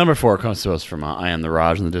 Number 4 comes to us from I Am the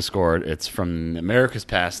Raj in the Discord. It's from America's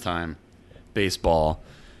Pastime, baseball.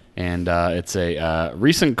 And it's a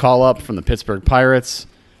recent call-up from the Pittsburgh Pirates,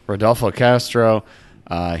 Rodolfo Castro.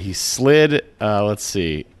 He slid. Let's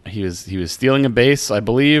see. He was stealing a base, I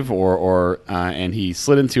believe, and he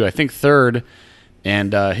slid into, I think, third,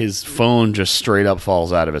 and his phone just straight up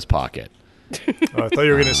falls out of his pocket. I thought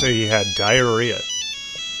you were going to say he had diarrhea.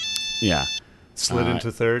 Yeah. Slid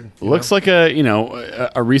into third. Looks like a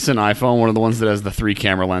recent iPhone, one of the ones that has the 3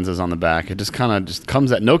 camera lenses on the back. It just kind of just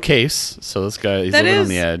comes at no case. So this guy, he's living on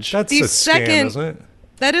the edge. That's a scam, isn't it?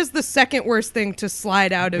 That is the second worst thing to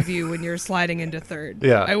slide out of you when you're sliding into third.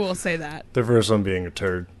 Yeah. I will say that. The first one being a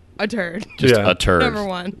turd. A turd. Just a turd. Number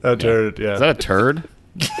 1. A turd, yeah. Is that a turd?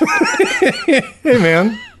 Hey,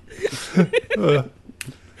 man.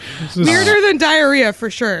 Weirder than diarrhea, for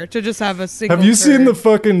sure, to just have a single Have you turd. seen the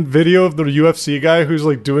fucking video of the UFC guy who's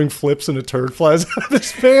like doing flips and a turd flies out of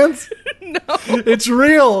his pants? No. It's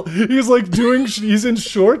real. He's like he's in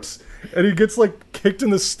shorts and he gets like kicked in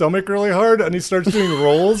the stomach really hard and he starts doing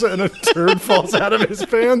rolls and a turd falls out of his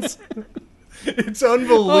pants. It's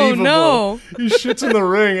unbelievable. Oh, no. He shits in the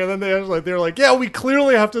ring and then they're like, yeah, we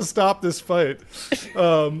clearly have to stop this fight.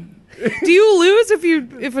 Do you lose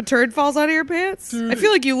if a turd falls out of your pants? Dude, I feel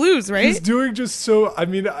like you lose, right? He's doing just so. I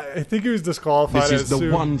mean, I think he was disqualified. This is the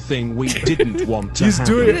one thing we didn't want to happen.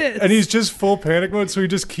 Doing it, and he's just full panic mode, so he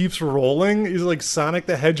just keeps rolling. He's like Sonic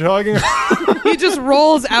the Hedgehog. He just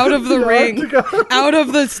rolls out of the ring, out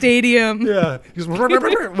of the stadium. Yeah, he's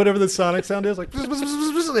whatever the Sonic sound is, like,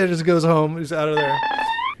 it just goes home. He's out of there.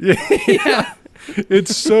 Yeah.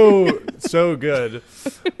 It's so good.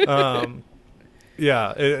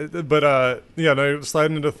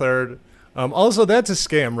 Sliding into third. Also, that's a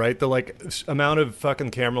scam, right? The amount of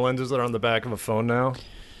fucking camera lenses that are on the back of a phone now.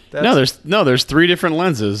 There's 3 different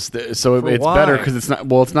lenses, so it's better because it's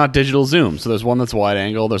not digital zoom. So there's one that's wide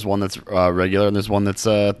angle, there's one that's regular, and there's one that's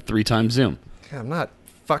 3 times zoom. God, I'm not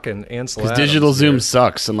fucking Ansel Because Adams digital zoom here.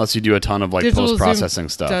 sucks unless you do a ton of Digital post processing zoom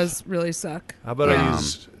stuff. Does really suck. How about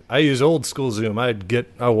I use old school zoom?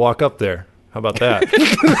 I'll walk up there. How about that?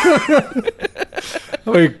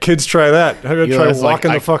 How many kids try that? How about try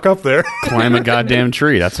walking the fuck up there? Climb a goddamn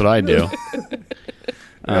tree. That's what I do.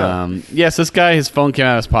 Yes, this guy, his phone came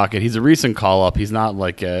out of his pocket. He's a recent call up. He's not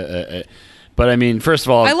like but I mean, first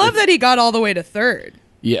of all, I love that he got all the way to third.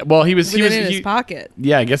 Yeah, well, he was in his pocket.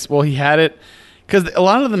 Yeah, I guess. Well, he had it because a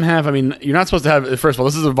lot of them have. I mean, you're not supposed to have. First of all,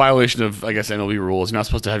 this is a violation of, I guess, MLB rules. You're not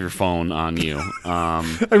supposed to have your phone on you. I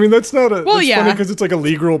mean, that's not a. Well, that's yeah, funny because it's like a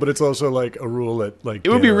league rule, but it's also like a rule that It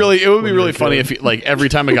would be really funny if every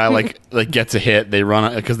time a guy like gets a hit, they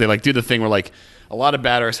run because they do the thing where a lot of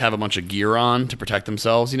batters have a bunch of gear on to protect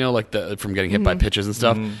themselves, like from getting hit by pitches and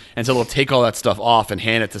stuff. And so they'll take all that stuff off and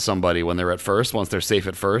hand it to somebody when they're at first, once they're safe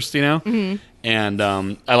at first, And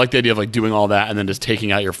I like the idea of like doing all that and then just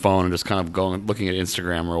taking out your phone and just kind of going looking at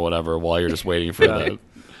Instagram or whatever while you're just waiting for the.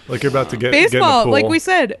 Like you're about to get baseball, get in the pool. like we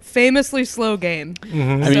said, famously slow game.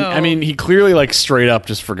 I mean, he clearly like straight up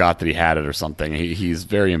just forgot that he had it or something. He's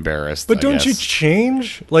very embarrassed. But I don't you guess.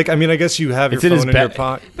 change? Like, I mean, I guess you have It's your in phone his in your ba-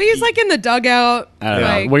 pocket. But he's like in the dugout. I don't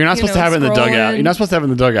like, know. Well, you're not supposed to have it in the dugout. scrolling. You're not supposed to have it in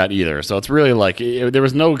the dugout either. So it's really like there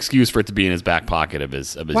was no excuse for it to be in his back pocket of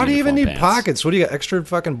his. Why do you even need uniform pants. pockets? What do you got? Extra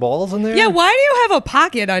fucking balls in there? Yeah, why do you have a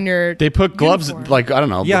pocket on your? They put gloves, uniform? like I don't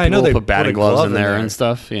know. Yeah, I know people they put batting put a gloves glove in in there there. and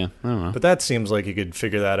stuff. Yeah, I don't know. But that seems like you could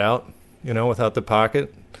figure that out, without the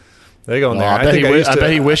pocket. They go in Well, there. I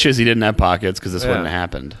bet he wishes he didn't have pockets because this wouldn't have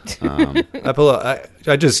happened.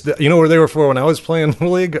 I just, where they were for when I was playing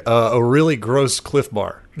Little League? A really gross Cliff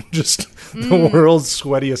Bar. Just the world's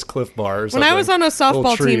sweatiest Cliff Bar. Or When I was on a Little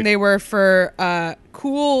softball treat. team, they were for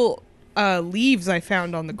cool leaves I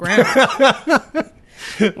found on the ground.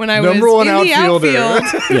 When I Number was one in the outfielder.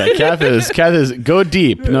 outfield. Yeah, Kath is go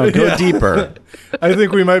deep. No, go deeper. I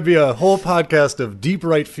think we might be a whole podcast of deep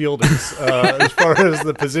right fielders as far as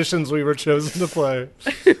the positions we were chosen to play.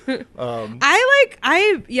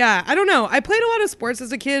 I don't know. I played a lot of sports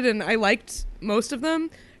as a kid and I liked most of them.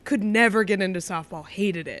 Could never get into softball.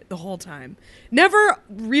 Hated it the whole time. Never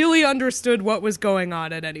really understood what was going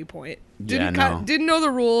on at any point. Didn't know the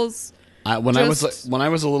rules. When I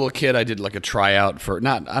was a little kid, I did like a tryout for I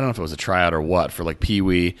don't know if it was a tryout or what, for like Pee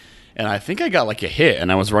Wee. And I think I got like a hit, and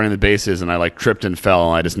I was running the bases, and I like tripped and fell,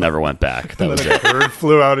 and I just never went back. That was And then it. a bird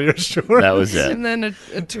flew out of your short. That was it. And then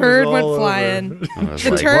a turd went all flying. I was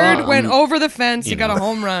The like, turd well, went over the fence. You got know. a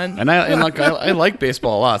home run. And I like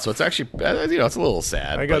baseball a lot, so it's actually it's a little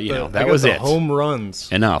sad. I got but, the that was it. home runs.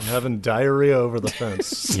 Enough. I'm having diarrhea over the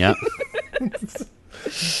fence. Yeah.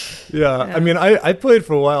 Yeah, I mean, I played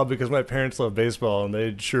for a while because my parents love baseball, and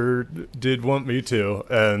they sure did want me to.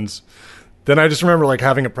 And then I just remember like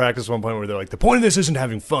having a practice one point where they're like, "The point of this isn't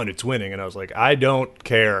having fun; it's winning." And I was like, "I don't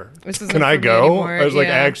care. This isn't Can I for me go?" anymore, I was like,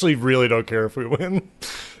 "I yeah. actually really don't care if we win."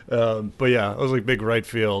 But yeah, I was like big right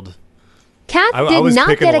field. Kath I did was not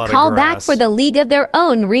picking get a a lot of call back grass. for the League of Their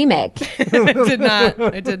Own remake.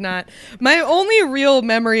 I did not. My only real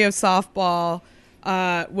memory of softball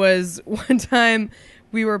was one time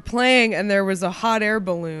we were playing and there was a hot air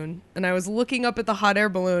balloon and I was looking up at the hot air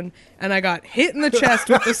balloon and I got hit in the chest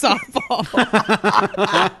with the softball.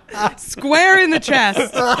 Square in the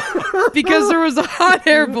chest because there was a hot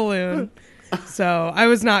air balloon. So I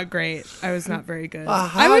was not great. I was not very good.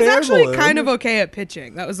 I was air actually balloon? kind of okay at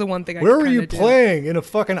pitching. That was the one thing I Where could were you kinda do. playing? In a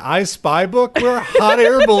fucking I Spy book? Where are hot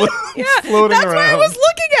air balloons floating That's around? why I was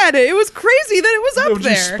looking at it. It was crazy that it was up Would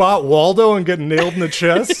there. you spot Waldo and get nailed in the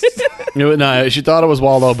chest? No, she thought it was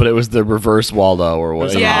Waldo, but it was the reverse Waldo or what?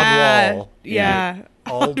 There's an Yeah, Oddwall. yeah.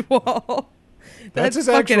 Odd- Oddwall. That's his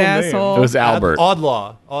fucking actual name. asshole. It was Albert.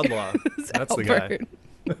 Oddlaw. That's the guy. Albert.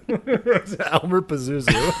 It's Albert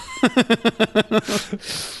Pazuzu.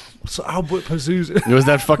 So Albert Pazuzu. It was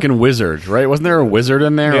that fucking wizard, right? Wasn't there a wizard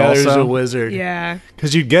in there Yeah, also? there's a wizard. Yeah.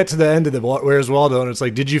 Because you get to the end of the Where's Waldo, and it's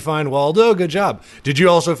like, did you find Waldo? Good job. Did you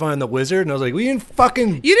also find the wizard? And I was like, we didn't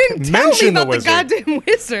fucking You didn't tell me mention about the wizard. goddamn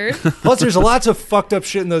wizard. Plus, there's lots of fucked up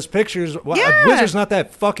shit in those pictures. Well, Yeah. A wizard's not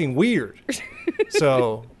that fucking weird.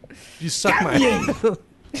 So, you suck my...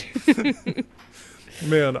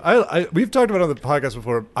 Man, we've talked about it on the podcast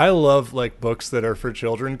before. I love like books that are for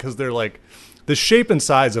children because they're like the shape and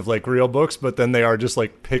size of like real books, but then they are just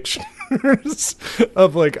like pictures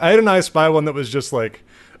of like. I had an I Spy one that was just like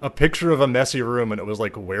a picture of a messy room, and it was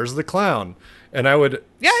like, "Where's the clown?" And I would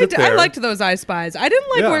sit I there. liked those I Spies. I didn't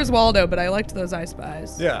like Yeah. Where's Waldo, but I liked those I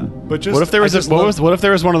Spies. Yeah, but just What if there was I a, just what, love- was, what if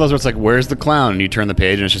there was one of those where it's like, "Where's the clown?" and you turn the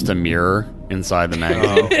page and it's just a mirror inside the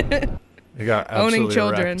magazine. You got Owning absolutely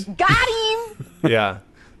children. wrecked. Got him! Yeah.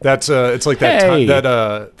 That's it's like that Hey.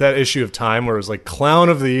 that issue of Time where it was like Clown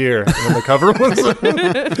of the Year, and then the cover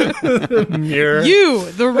was mirror. You,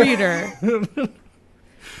 the reader.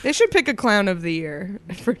 They should pick a clown of the year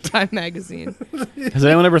for Time Magazine. Has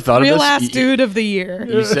anyone ever thought Real of this? ass dude of the year.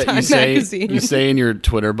 You Time Magazine. say in your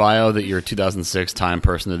Twitter bio that you're 2006 Time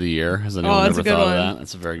Person of the Year. Has anyone that's ever a good thought one. of that?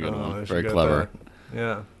 That's a very good I one. should Very get clever. that.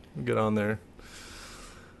 Yeah, get on there.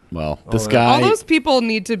 Well, this that. guy. All those people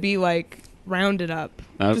need to be like rounded up.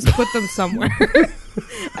 Uh, Just put them somewhere.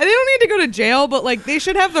 They don't need to go to jail, but like they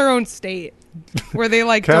should have their own state where they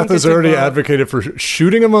like. don't Kath get has to already vote. advocated for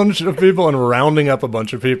shooting a bunch of people and rounding up a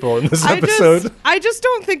bunch of people in this episode. I just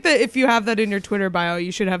don't think that if you have that in your Twitter bio,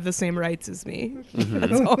 you should have the same rights as me. Mm-hmm.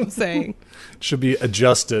 That's all I'm saying. Should be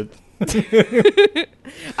adjusted. I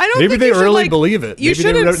don't. Maybe think they you should, really like, believe it. You Maybe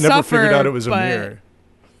shouldn't they never suffer, figured out it was a but mirror.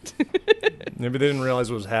 Maybe they didn't realize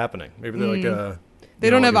what was happening. Maybe they're like They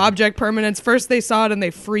don't have object permanence. First, they saw it and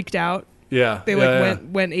they freaked out. Yeah, They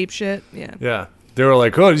went ape shit. Yeah. Yeah. They were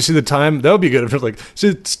like, oh, did you see the time? That would be good. If it's like, see,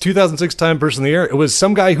 it's 2006 Time Person of the Year. It was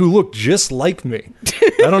some guy who looked just like me.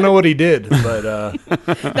 I don't know what he did, but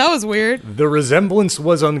That was weird. the resemblance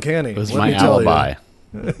was uncanny. It was let my me tell you. alibi.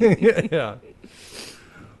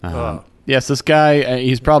 Yeah. Yes, this guy,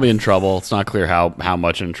 he's probably in trouble. It's not clear how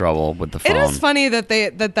much in trouble with the phone. It is funny that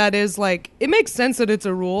that is like, it makes sense that it's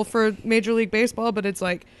a rule for Major League Baseball, but it's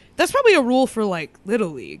like, that's probably a rule for like Little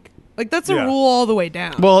League. Like, that's a rule all the way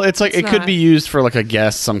down. Well, it's like it could not- be used for like, I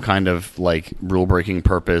guess, some kind of like rule breaking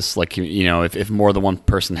purpose. Like, you know, if more than one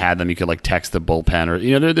person had them, you could like text the bullpen, or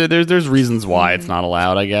you know, there's reasons why it's not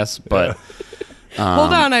allowed, I guess. But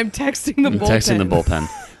hold on, I'm texting the bullpen. texting the bullpen.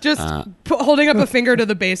 Just holding up a finger to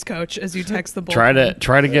the base coach as you text the bullpen.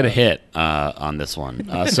 Try to get a hit on this one.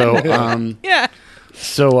 Yeah. So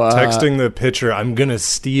Texting the pitcher, I'm going to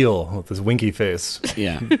steal with his winky face.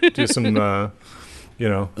 Yeah. Do some, you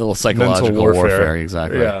know, a little psychological mental warfare.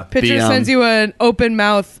 Exactly. Yeah. Pitcher sends you an open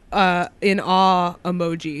mouth in awe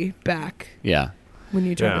emoji back. Yeah. When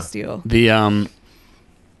you try to steal. The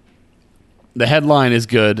headline is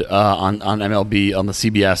good on MLB on the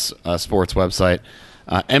CBS Sports website.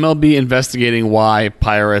 MLB investigating why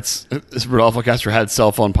Pirates Rodolfo Castro had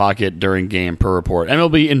cell phone pocket during game per report.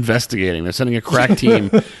 MLB investigating. They're sending a crack team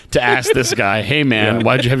to ask this guy, "Hey man,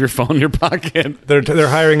 why'd you have your phone in your pocket?" They're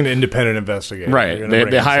hiring an independent investigator. Right.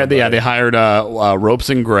 They hired Ropes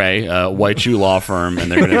and Gray, white shoe law firm,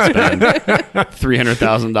 and they're going to spend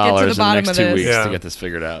 $300,000 in the next 2 weeks to get this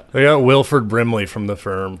figured out. They got Wilford Brimley from the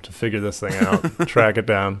firm to figure this thing out, track it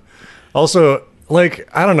down. Also, like,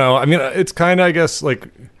 I don't know. I mean, it's kind of, I guess, like,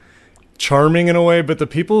 charming in a way, but the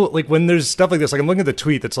people, like, when there's stuff like this, like, I'm looking at the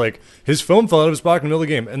tweet that's like, his phone fell out of his pocket in the middle of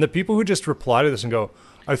the game, and the people who just reply to this and go,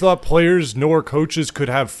 I thought players nor coaches could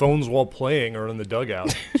have phones while playing or in the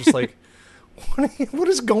dugout. Just like, what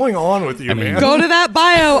is going on with you, man? Go to that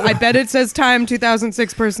bio. I bet it says Time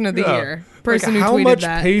 2006 Person of the Year. Person like, who tweeted how much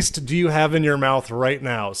that. paste do you have in your mouth right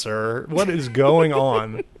now, sir? What is going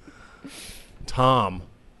on? Tom.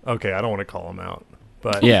 Okay, I don't want to call him out,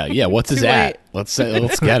 but yeah. What's his at? Let's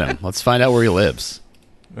get him. Let's find out where he lives.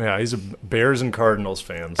 Yeah, he's a Bears and Cardinals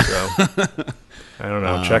fan, so I don't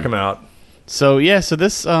know. Check him out. So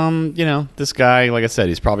this this guy, like I said,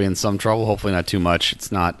 he's probably in some trouble. Hopefully not too much.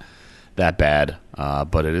 It's not that bad,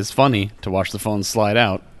 but it is funny to watch the phone slide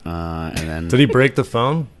out. And then did he break the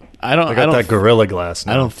phone? I got that Gorilla Glass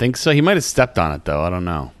now. I don't think so. He might have stepped on it though. I don't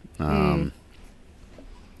know.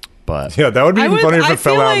 But yeah, that would be even funnier if it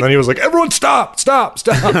fell out and then he was like, "Everyone, stop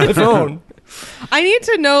the phone." I need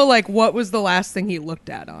to know, like, what was the last thing he looked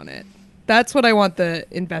at on it. That's what I want the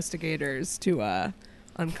investigators to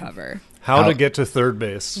uncover. How to get to third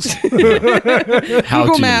base.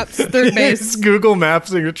 Google Maps, third base. It's Google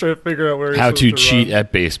Maps and you're trying to figure out where how to cheat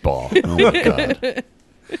at baseball. Oh my god.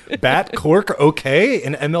 Bat cork okay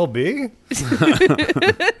in MLB?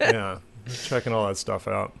 Yeah, checking all that stuff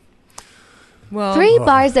out. Well, 3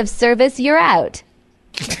 bars of service, you're out.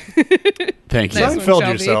 Thank you. Nice one, Seinfeld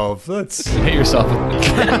Shelby. yourself. Let's hit yourself.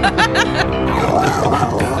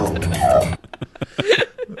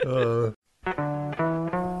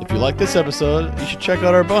 If you like this episode, you should check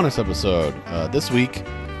out our bonus episode. This week,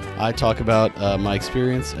 I talk about my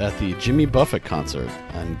experience at the Jimmy Buffett concert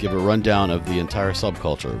and give a rundown of the entire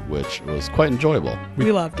subculture, which was quite enjoyable.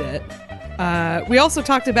 We loved it. We also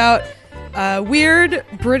talked about weird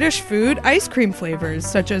British food ice cream flavors,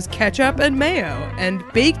 such as ketchup and mayo, and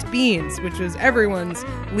baked beans, which was everyone's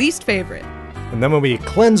least favorite. And then when we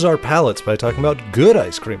cleanse our palates by talking about good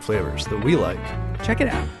ice cream flavors that we like. Check it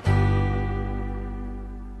out.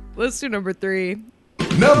 Let's do number 3.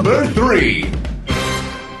 Number 3.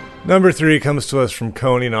 Number 3 comes to us from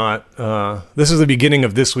Coney Knott. This is the beginning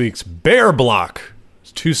of this week's Bear Block.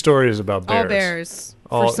 It's 2 stories about bears. All bears.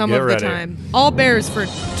 All- For some get of ready. the time. All bears for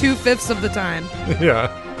 2/5 of the time. Yeah.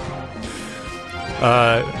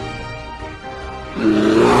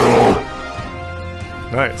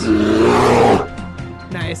 Nice.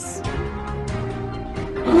 Nice.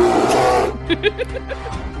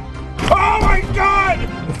 Oh my god!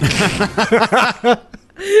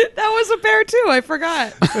 That was a bear too. I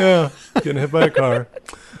forgot. Yeah, getting hit by a car.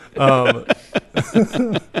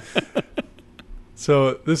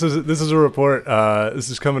 So this is a report. This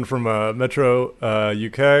is coming from Metro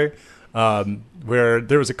UK, where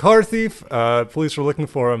there was a car thief. Police were looking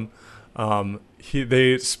for him.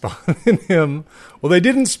 They spotted him. Well, they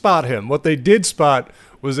didn't spot him. What they did spot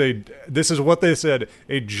was this is what they said,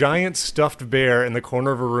 a giant stuffed bear in the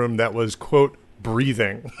corner of a room that was, quote,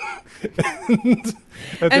 breathing.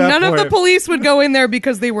 And none of the police would go in there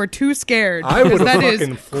because they were too scared. I would have that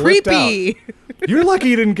fucking is flipped creepy. out. You're lucky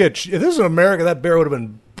you didn't get... If this was in America, that bear would have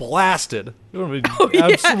been blasted. It would have been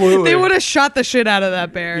absolutely... They would have shot the shit out of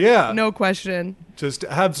that bear. Yeah. No question. Just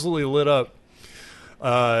absolutely lit up.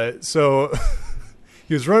 So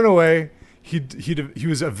he was running away. He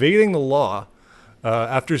was evading the law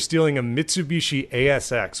after stealing a Mitsubishi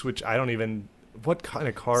ASX, which I don't even... What kind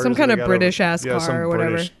of car? Some kind of British-ass car some or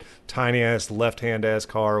whatever. British, tiny-ass, left-hand-ass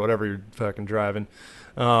car or whatever you're fucking driving.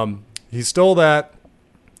 He stole that,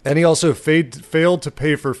 and he also failed to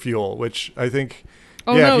pay for fuel, which I think...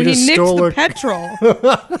 Oh, no, he nicked the petrol.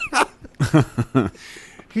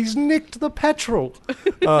 He's nicked the petrol.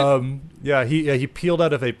 He peeled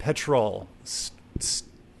out of a petrol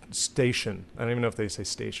station. I don't even know if they say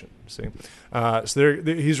station. See, so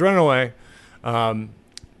he's running away.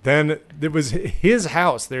 Then it was his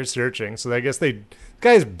house they're searching. So I guess the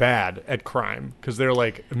guy's bad at crime because they're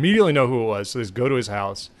like immediately know who it was. So they just go to his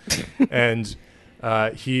house, and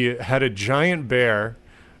he had a giant bear,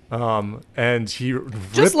 and he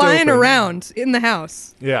just lying around in the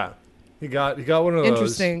house. Yeah, he got one of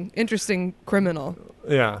those. Interesting criminal.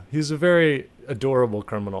 Yeah, he's a very adorable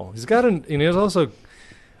criminal. He's got he's also,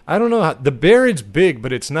 I don't know how, the bear is big,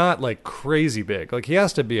 but it's not like crazy big. Like he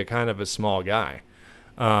has to be a kind of a small guy.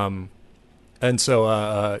 And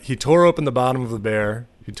so he tore open the bottom of the bear.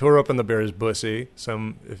 He tore open the bear's bussy,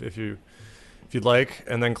 if you'd like,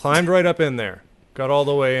 and then climbed right up in there. Got all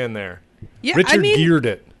the way in there. Yeah, Richard geared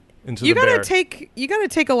it into the bear. You gotta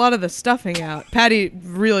take a lot of the stuffing out. Patty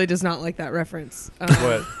really does not like that reference.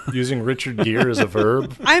 What? Using Richard Gere as a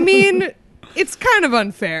verb? I mean, it's kind of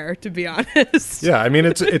unfair, to be honest. Yeah, I mean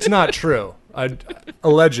it's not true.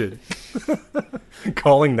 Alleged.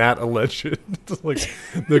 Calling that alleged. It's like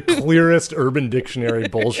the clearest Urban Dictionary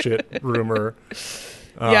bullshit rumor.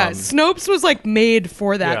 Snopes was like made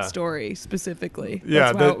for that story specifically.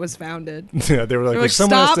 That's how it was founded. Yeah, they were like,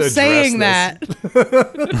 someone stop saying that.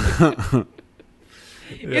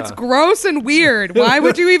 It's gross and weird. Why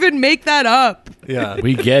would you even make that up? Yeah,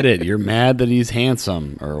 we get it. You're mad that he's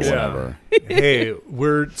handsome or whatever. Hey,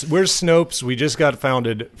 we're Snopes. We just got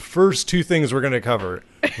founded. First two things we're going to cover: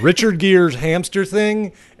 Richard Gere's hamster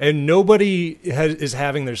thing, and nobody is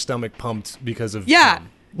having their stomach pumped because of cum.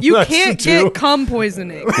 You can't get cum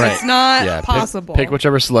poisoning. Right. It's not possible. Pick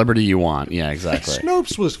whichever celebrity you want. Yeah, exactly.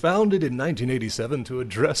 Snopes was founded in 1987 to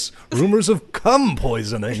address rumors of cum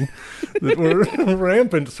poisoning that were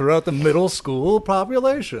rampant throughout the middle school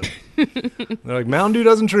population. They're like, Mountain Dew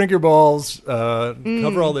doesn't shrink your balls.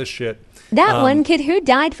 Cover all this shit. That one kid who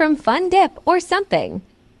died from Fun Dip or something.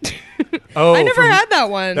 I never had that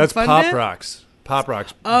one. That's Fun Pop Dip? Rocks. Pop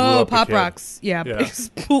Rocks. Oh, Pop Rocks. Yeah.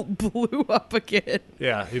 Blew up a kid.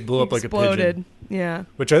 Yeah, he blew up like a Exploded. pigeon. Yeah.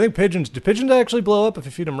 Which I think do pigeons actually blow up if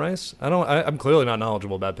you feed them rice? I'm clearly not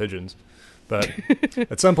knowledgeable about pigeons. But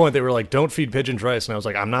at some point they were like, don't feed pigeons rice. And I was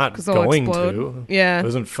like, I'm not going to. Yeah. I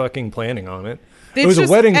wasn't fucking planning on it. It's it was a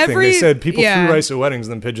wedding thing. They said people threw rice at weddings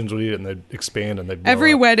and then pigeons would eat it and they'd expand and they'd blow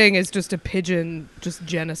Every up. wedding is just a pigeon, just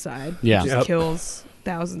genocide. Yeah. Just kills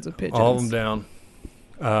thousands of pigeons. All of them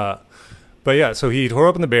down. But yeah, so he tore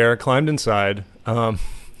open the bear, climbed inside.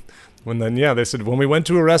 They said, when we went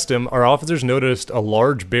to arrest him, our officers noticed a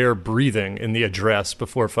large bear breathing in the address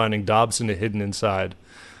before finding Dobson hidden inside.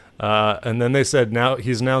 And then they said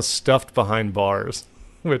he's now stuffed behind bars.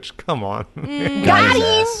 Which, come on. Got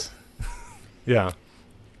him! Yeah.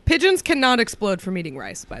 Pigeons cannot explode from eating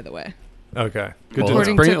rice, by the way. Okay. Good Well,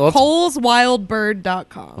 to According know. to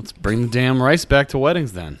coleswildbird.com. Let's bring the damn rice back to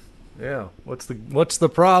weddings then. Yeah. What's the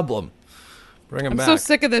problem? Bring him I'm back. so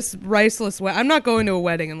sick of this riceless wedding. I'm not going to a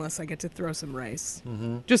wedding unless I get to throw some rice.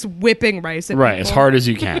 Mm-hmm. Just whipping rice at Right, people. as hard as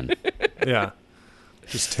you can. Yeah.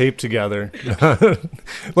 Just taped together.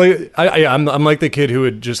 Like I'm like the kid who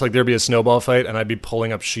would just like there'd be a snowball fight and I'd be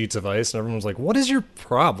pulling up sheets of ice and everyone was like, "What is your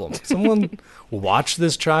problem? Someone watch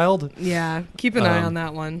this child?" Yeah, keep an eye on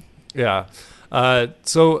that one. Yeah.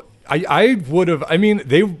 So I would have. I mean,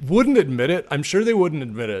 they wouldn't admit it. I'm sure they wouldn't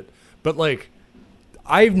admit it. But like,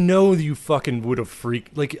 I know you fucking would have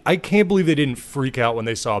freaked. Like, I can't believe they didn't freak out when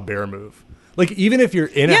they saw a bear move. Like, even if you're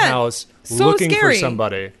in a house so looking scary. for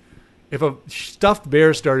somebody, if a stuffed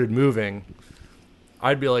bear started moving,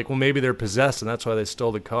 I'd be like, well, maybe they're possessed and that's why they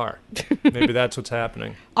stole the car. Maybe that's what's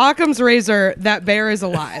happening. Occam's razor, that bear is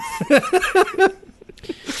alive.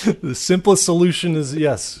 The simplest solution is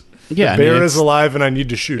yes. Yeah, the bear is alive, and I need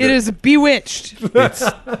to shoot it. It is bewitched.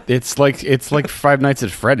 It's like Five Nights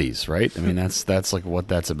at Freddy's, right? I mean, that's like what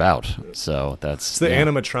that's about. So It's the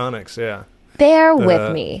animatronics, yeah. Bear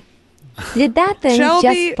with me. Did that thing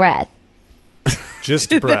Shelby- just breath? Just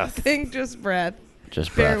That breath. thing, just breath.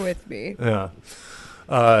 Just Bear breath. with me. Yeah.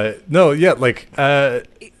 No, yeah, like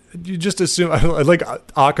you just assume like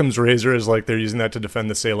Occam's razor is like they're using that to defend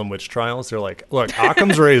the Salem witch trials. They're like, look,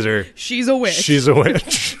 Occam's razor, She's a witch. she's a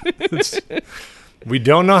witch. We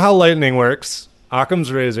don't know how lightning works.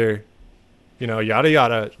 Occam's razor, yada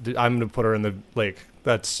yada. I'm gonna put her in the lake.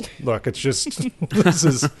 It's just this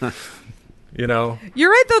is,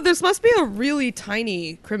 You're right though. This must be a really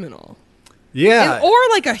tiny criminal. yeah. Or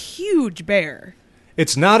like a huge bear.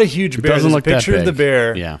 It's not a huge It bear. doesn't There's look a picture that of the big.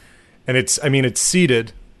 bear. Yeah. And it's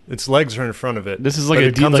seated. Its legs are in front of it. This is like but a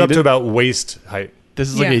it comes like up thi- to about waist height. This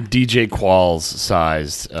is like Yeah. a DJ Qualls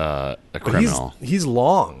sized a But criminal. he's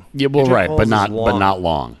long. Yeah, well, DJ right, Qualls but is not long.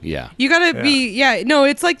 long. Yeah. You gotta be, no,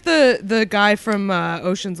 it's like the guy from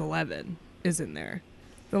Ocean's 11 is in there.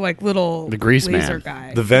 The like little The grease laser man.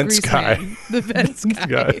 guy. The vents grease guy. man. The vents guy.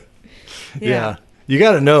 guy. Yeah. You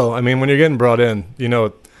got to know. I mean, when you're getting brought in, they're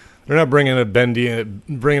not bringing in a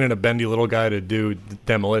bendy little guy to do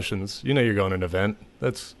demolitions. You're going to an event.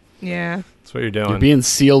 That's Yeah. what you're doing. You're being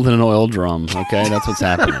sealed in an oil drum, okay? That's what's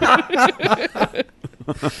happening.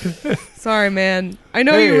 Sorry, man. I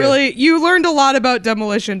know Hey. you learned a lot about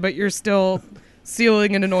demolition, but you're still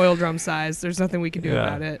sealing in an oil drum size. There's nothing we can do Yeah.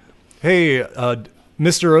 about it. Hey,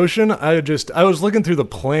 Mr. Ocean, I was looking through the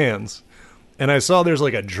plans, and I saw there's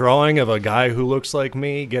like a drawing of a guy who looks like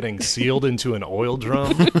me getting sealed into an oil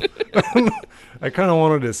drum. I kind of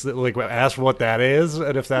wanted to like ask what that is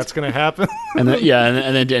and if that's going to happen. And then,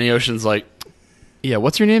 and then Danny Ocean's like, "Yeah,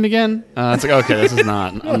 what's your name again?" It's like, okay, this is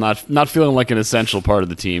not. I'm not feeling like an essential part of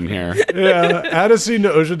the team here. Yeah, add a scene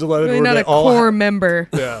to Ocean's 11 Really where not they a all core member.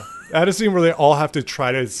 yeah, add a scene where they all have to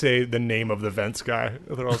try to say the name of the Vents guy.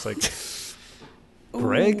 They're all like,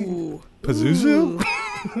 Greg Pazuzu.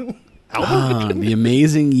 The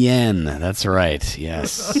amazing Yen. That's right.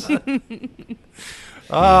 Yes. You'd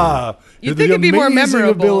the think it'd be more amazing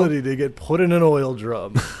memorable. ability to get put in an oil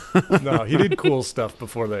drum. No, he did cool stuff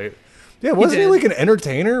before they. Yeah, wasn't he did. like an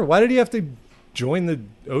entertainer? Why did he have to join the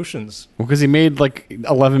Oceans? Well, because he made like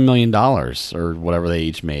 $11 million or whatever they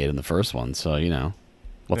each made in the first one. So what's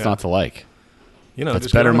Yeah. not to like? That's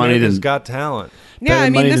just better money than- Got Talent. Yeah, better I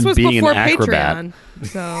mean, money this than was being an before acrobat. Patreon.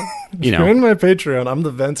 So Join my Patreon. I'm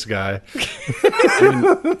the Vents guy.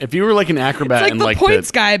 If you were like an acrobat it's like and the like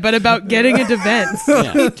points guy, but about getting into events.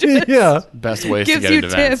 Yeah, best ways to Gives get you into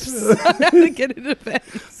events. tips on how to get into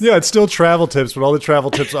events yeah. It's still travel tips, but all the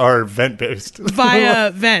travel tips are vent based.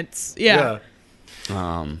 via vents. Yeah.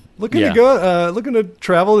 Looking Yeah. to go, looking to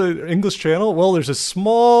travel the English Channel. Well, there's a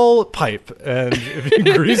small pipe, and if you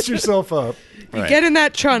grease yourself up, You Right. get in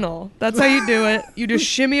that channel. That's how you do it. You just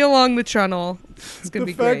shimmy along the channel. It's gonna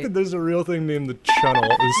the be fact great. that there's a real thing named the Channel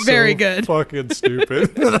is Very so good. fucking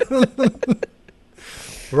stupid.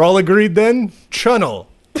 We're all agreed then. Channel,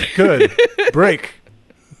 good. Break.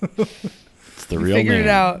 It's the real Figured name. it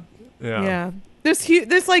out. Yeah. Yeah.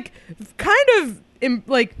 This like kind of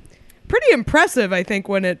like pretty impressive. I think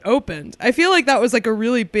when it opened, I feel like that was like a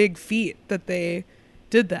really big feat that they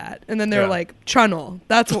did that, and then they're Yeah. like channel.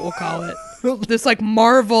 That's what we'll call it. This like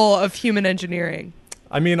marvel of human engineering.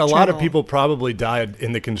 I mean, a lot of Channel. people probably died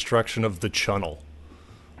in the construction of the Channel.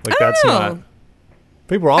 Like I don't that's know. not.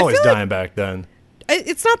 People were always feel like- dying back then.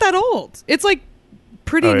 It's not that old. It's like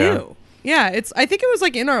pretty Oh, yeah? new. Yeah, it's. I think it was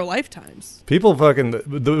like in our lifetimes. People fucking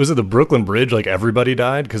was it the Brooklyn Bridge? Like everybody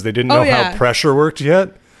died because they didn't know Oh, yeah. how pressure worked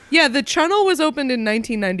yet. Yeah, the channel was opened in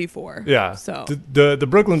 1994. Yeah. So the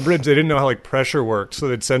Brooklyn Bridge, they didn't know how like pressure worked, so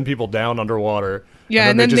they'd send people down underwater. Yeah,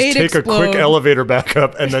 and they'd then just they'd take a quick explode. elevator back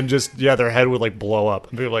up, and then just their head would like blow up,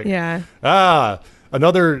 and people like, yeah.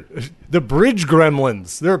 the bridge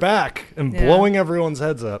gremlins, they're back and Yeah. blowing everyone's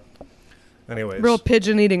heads up. Anyways, Real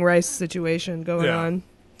pigeon eating rice situation going Yeah. on.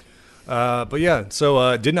 but yeah,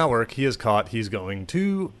 so did not work. He is caught. He's going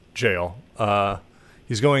to jail.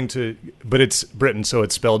 He's going to, but it's Britain, so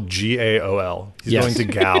it's spelled Gaol. He's Yes. going to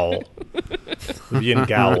Gowl. Being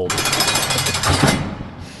gowled.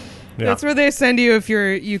 Yeah. That's where they send you if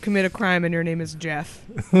you commit a crime and your name is Jeff.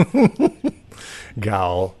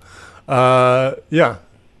 Gowl. Yeah. Do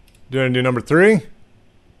you want to do number 3?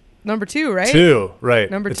 Number 2, right? 2, right.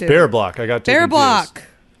 Number it's 2. Bear Block. I got two Bear confused. Block.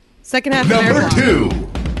 Second half of Bear Number Block.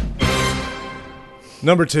 2.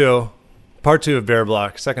 Number 2, part 2 of Bear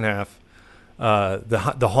Block, second half.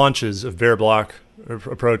 The haunches of Bear Block are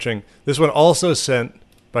approaching. This one also sent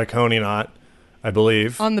by Coney Knott, I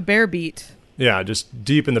believe. On the Bear Beat. Yeah, just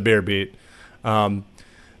deep in the bear beat.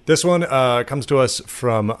 This one comes to us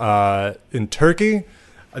from in Turkey.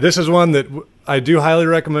 This is one that I do highly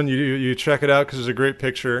recommend you check it out because there's a great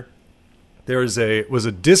picture. There was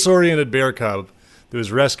a disoriented bear cub that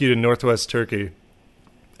was rescued in northwest Turkey,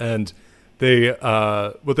 and they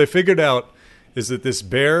what they figured out is that this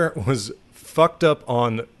bear was fucked up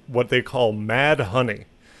on what they call mad honey,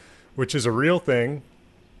 which is a real thing,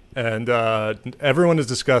 and everyone has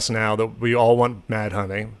discussed now that we all want mad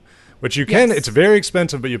honey, which you can. Yes. It's very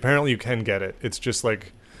expensive, but apparently you can get it. It's just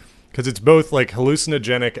like because it's both like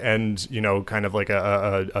hallucinogenic and kind of like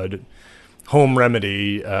a home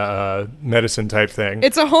remedy medicine type thing.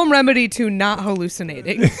 It's a home remedy to not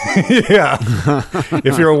hallucinating. Yeah.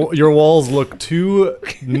 If your walls look too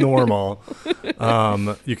normal,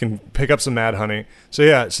 you can pick up some mad honey. So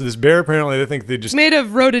yeah, so this bear apparently they think they just It's made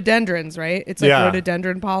of rhododendrons, right? It's like Yeah.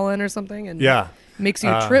 rhododendron pollen or something, and yeah. makes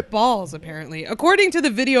you trip balls. Apparently, according to the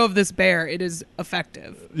video of this bear, it is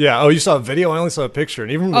effective. Yeah. Oh, you saw a video? I only saw a picture,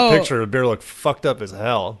 and even from the Oh. picture, the bear looked fucked up as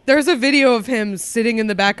hell. There's a video of him sitting in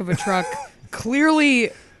the back of a truck,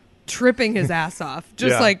 clearly tripping his ass off.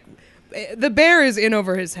 Just Yeah. like the bear is in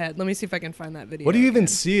over his head. Let me see if I can find that video. What do you even again.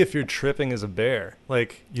 see if you're tripping as a bear?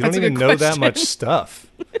 Like you That's don't a even good know that question. much stuff.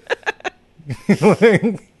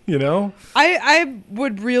 Like, I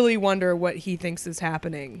would really wonder what he thinks is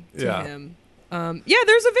happening to Yeah. him.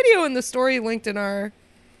 There's a video in the story linked in our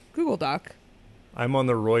Google Doc. I'm on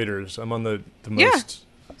the Reuters. I'm on the Yeah. most.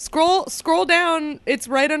 Scroll down. It's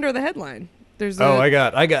right under the headline. There's Oh, I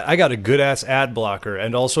got a good ass ad blocker,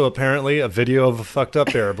 and also apparently a video of a fucked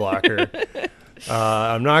up bear blocker.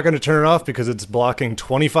 I'm not going to turn it off because it's blocking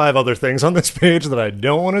 25 other things on this page that I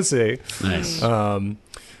don't want to see. Nice.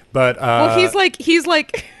 But well, he's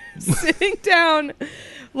like sitting down,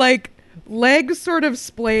 like legs sort of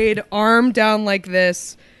splayed, arm down like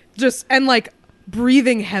this, just and like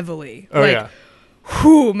breathing heavily. oh like, yeah,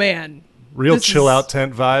 whew, man. real this chill is- out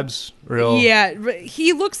tent vibes. Real. Yeah,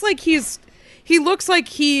 he looks like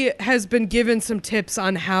he has been given some tips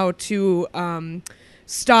on how to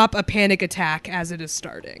stop a panic attack as it is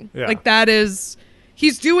starting. Yeah. Like that is.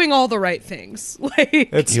 He's doing all the right things. Like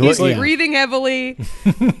It's- he's yeah. breathing heavily.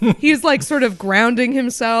 He's like sort of grounding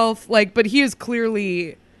himself. Like, but he is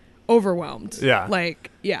clearly overwhelmed. Yeah. Like,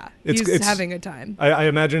 yeah, It's- he's it's- having a time. I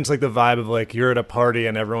imagine it's like the vibe of like you're at a party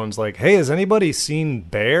and everyone's like, "Hey, has anybody seen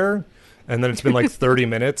Bear?" And then it's been like 30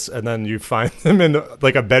 minutes, and then you find them in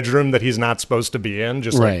like a bedroom that he's not supposed to be in.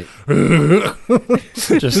 Just Right.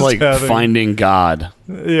 Just like having- finding God.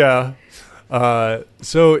 like, yeah.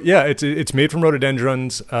 So yeah, it's made from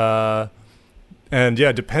rhododendrons, and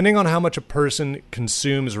yeah, depending on how much a person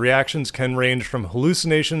consumes, reactions can range from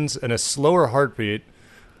hallucinations and a slower heartbeat,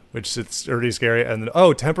 which is already scary, and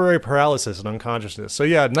temporary paralysis and unconsciousness. So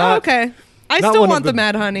yeah, Oh, not okay. I not still one of want the- the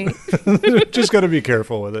mad honey. just got to be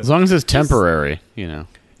careful with it. As long as it's temporary, You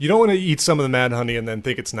don't want to eat some of the mad honey and then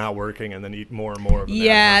think it's not working, and then eat more and more of the mad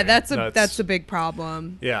Yeah, honey. that's a big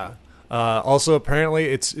problem. Yeah. Also, apparently,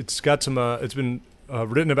 it's got some. It's been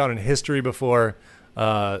written about in history before.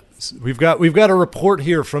 We've got a report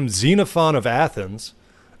here from Xenophon of Athens,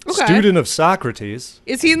 Okay. student of Socrates.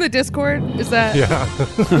 Is he in the Discord? Is that?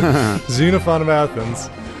 Yeah, Xenophon of Athens.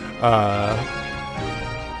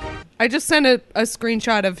 I just sent a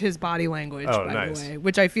screenshot of his body language, Oh, by nice. the way,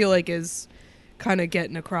 which I feel like is kind of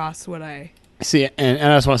getting across what I. See, and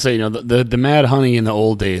I just want to say, the Mad Honey in the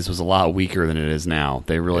old days was a lot weaker than it is now.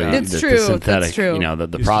 They really, Yeah. It's the true, synthetic, that's true. the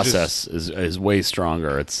Used to process is way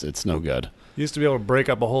stronger. It's no good. Used to be able to break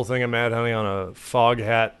up a whole thing of mad honey on a fog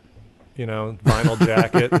hat, vinyl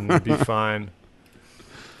jacket, and it'd be fine.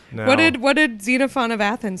 Now, What did Xenophon of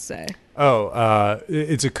Athens say?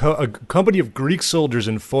 It's a company of Greek soldiers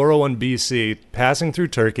in 401 BC passing through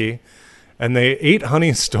Turkey, and they ate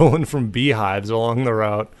honey stolen from beehives along the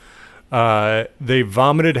route. They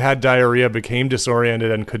vomited, had diarrhea, became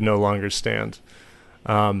disoriented, and could no longer stand.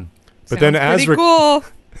 But then, Sounds pretty cool.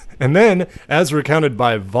 and then, as recounted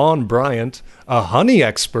by Vaughn Bryant, a honey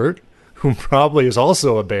expert, who probably is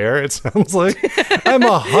also a bear, it sounds like, I'm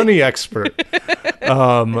a honey expert.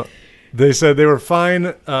 They said they were fine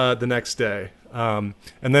the next day. And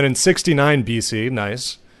then in 69 BC,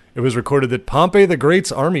 nice, it was recorded that Pompey the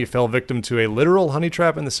Great's army fell victim to a literal honey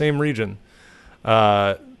trap in the same region.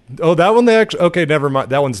 That one they actually... Okay, never mind.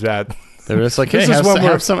 That one's bad. They're just like, hey, This is have, one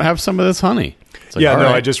some, where- have some of this honey. It's like, Yeah, all no,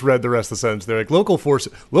 right. I just read the rest of the sentence. They're like, local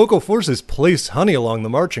forces placed honey along the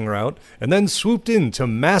marching route and then swooped in to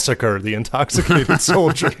massacre the intoxicated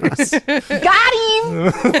soldiers. Got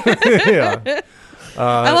him! Yeah.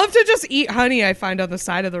 I love to just eat honey I find on the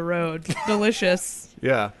side of the road. Delicious.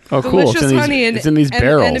 Yeah. Oh, cool. Delicious honey It's in these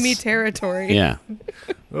barrels. enemy territory. Yeah.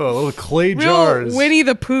 Oh, little clay Real jars. Winnie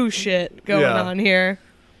the Pooh shit going Yeah. on here.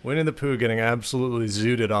 Winnie the Pooh getting absolutely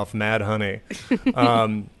zooted off mad honey.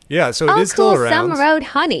 Yeah, so it Oh, is still cool. around. Some road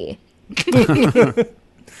honey.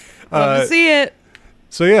 Love to see it.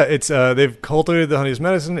 So yeah, it's they've cultivated the honey as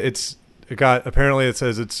medicine. Apparently it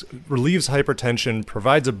says it relieves hypertension,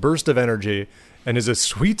 provides a burst of energy, and is a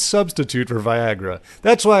sweet substitute for Viagra.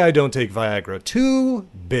 That's why I don't take Viagra. Too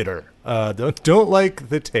bitter. Don't like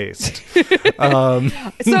the taste.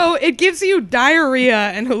 So it gives you diarrhea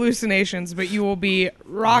and hallucinations, but you will be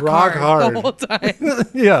rock Rock hard hard. the whole time.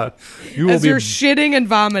 Yeah, you will As be you're shitting and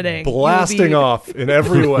vomiting. You will blasting be- off in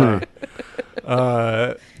every way.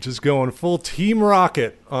 Just going full Team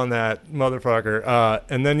Rocket on that motherfucker.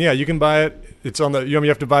 And then yeah, you can buy it. It's on the you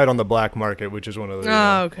have to buy it on the black market, which is one of the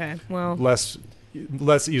Oh, okay. Well, less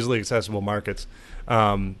easily accessible markets.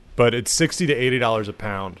 But it's $60 to $80 a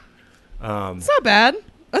pound. it's not bad.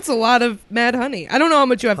 That's a lot of mad honey. I don't know how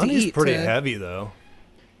much you have Honey's to eat. pretty to- heavy though.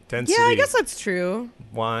 Density Yeah, I guess that's true.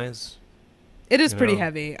 wise. It is You pretty know.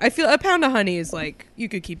 heavy. I feel a pound of honey is like you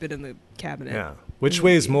could keep it in the cabinet. Yeah. Which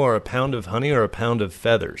weighs more, a pound of honey or a pound of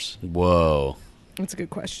feathers? Whoa. That's a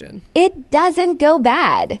good question. It doesn't go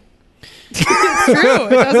bad. It's true.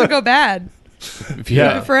 It doesn't go bad. If you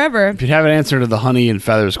have, Forever. if you have an answer to the honey and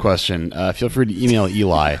feathers question, feel free to email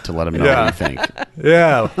Eli to let him know Yeah. what you think.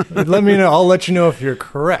 Yeah, let me know. I'll let you know if you're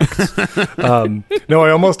correct. No,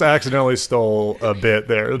 I almost accidentally stole a bit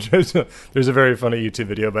there. There's a very funny YouTube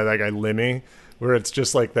video by that guy Limmy, where it's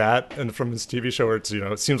just like that, and from his TV show where it's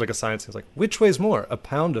it seems like a science. It's like which weighs more, a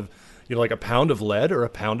pound of like a pound of lead or a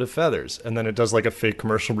pound of feathers, and then it does like a fake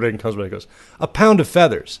commercial break and comes back and goes a pound of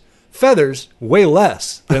feathers. Feathers weigh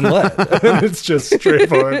less than lead. It's just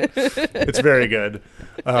straightforward. It's very good.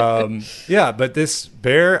 Yeah, but this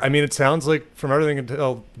bear, I mean, it sounds like from everything I can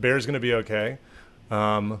tell, the bear's going to be okay.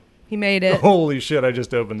 He made it. Holy shit, I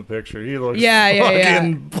just opened the picture. He looks Yeah.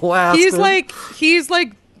 fucking blasted. He's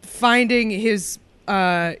like finding his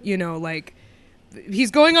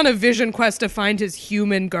he's going on a vision quest to find his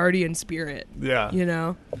human guardian spirit. Yeah.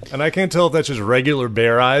 And I can't tell if that's just regular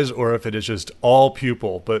bear eyes or if it is just all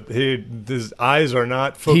pupil, but his eyes are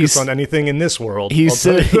not focused on anything in this world. He's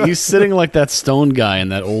sitting like that stone guy in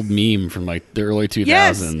that old meme from like the early 2000s.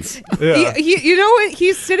 Yes. Yeah. You know what?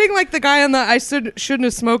 He's sitting like the guy on the shouldn't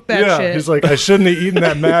have smoked that Yeah, shit. he's like, I shouldn't have eaten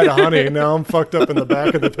that mad honey. Now I'm fucked up in the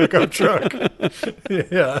back of the pickup truck.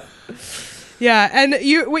 Yeah. Yeah, and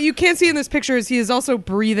what you can't see in this picture is he is also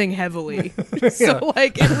breathing heavily. So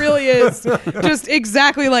like it really is just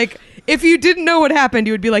exactly like if you didn't know what happened,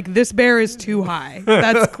 you would be like, this bear is too high.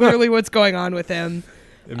 That's clearly what's going on with him.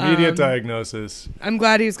 Immediate diagnosis. I'm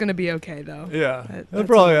glad he's going to be okay though. Yeah, That's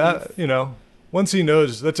probably once he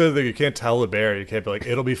knows, that's the other thing. You can't tell the bear. You can't be like,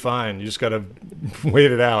 it'll be fine. You just gotta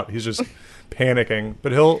wait it out. He's just panicking,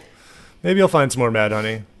 but maybe he'll find some more mad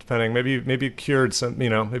honey. Depending, maybe cured some.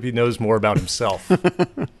 Maybe he knows more about himself.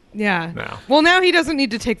 Yeah. No. Well, now he doesn't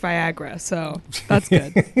need to take Viagra, so that's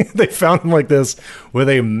good. They found him like this with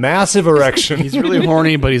a massive erection. He's really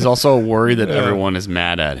horny, but he's also worried that everyone is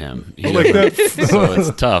mad at him. Like that. So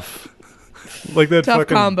it's tough. Like that Tough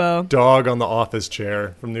fucking combo. dog on the office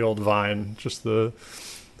chair from the old Vine. Just the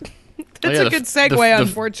That's a good segue,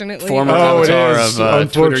 unfortunately. Former Oh, it avatar is. of Twitter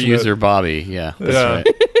Unfortunate. user Bobby. Yeah, that's Yeah.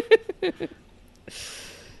 right.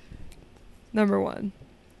 Number 1.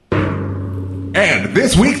 And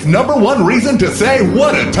this week's number one reason to say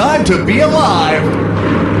what a time to be alive.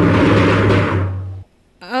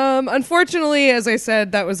 Unfortunately, as I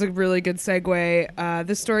said, that was a really good segue.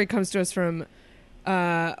 This story comes to us from,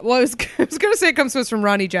 I was going to say it comes to us from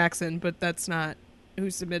Ronnie Jackson, but that's not who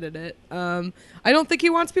submitted it. I don't think he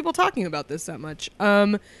wants people talking about this that much.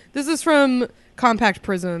 This is from Compact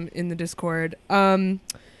Prism in the Discord.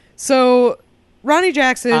 So Ronnie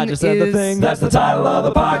Jackson I just said the thing that's the title of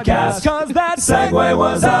the podcast, cause that segue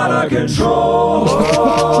was out of control.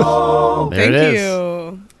 Thank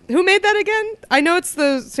you. Who made that again? I know it's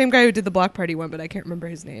the same guy who did the Block Party one, but I can't remember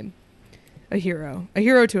his name. A hero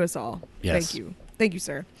to us all. Yes. Thank you,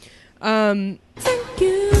 sir. Thank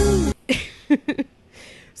you.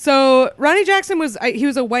 So Ronnie Jackson was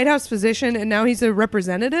a White House physician, and now he's a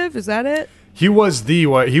representative. Is that it? He was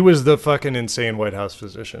the fucking insane White House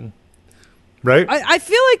physician, right? I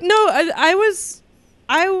feel like no.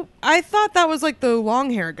 I thought that was like the long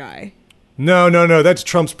hair guy. No. That's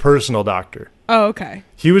Trump's personal doctor. Oh, okay.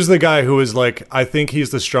 He was the guy who was like, I think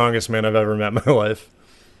he's the strongest man I've ever met in my life.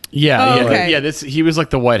 Yeah, Oh, yeah, okay. yeah. He was like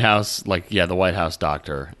the White House, the White House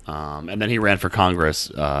doctor, and then he ran for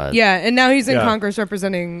Congress. Yeah, and now he's in Yeah. Congress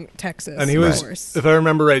representing Texas. And he of was, course. if I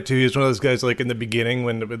remember right, too, he was one of those guys, like, in the beginning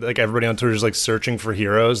when, like, everybody on Twitter was, like, searching for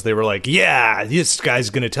heroes. They were like, yeah, this guy's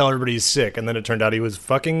going to tell everybody he's sick. And then it turned out he was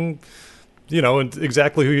fucking,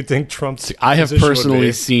 exactly who you'd think Trump's I have position would personally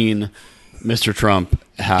be. seen Mr. Trump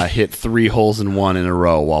hit 3 holes in 1 in a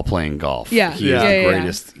row while playing golf. Yeah. He Yeah, is the yeah, yeah.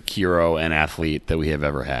 greatest hero and athlete that we have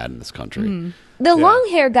ever had in this country. Mm-hmm. The long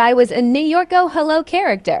hair guy was a New York Oh Hello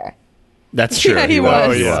character. That's true. Yeah, he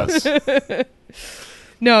was. Oh, he was.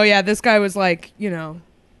 No, yeah, this guy was like,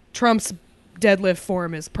 Trump's deadlift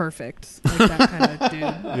form is perfect. Like that kind of dude.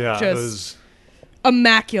 Yeah, Just it was...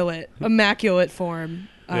 immaculate form.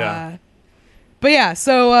 Yeah. But yeah,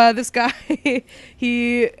 so this guy,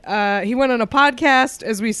 he went on a podcast,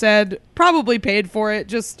 as we said, probably paid for it.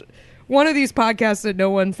 Just one of these podcasts that no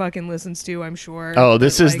one fucking listens to, I'm sure. Oh,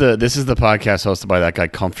 this But, is the podcast hosted by that guy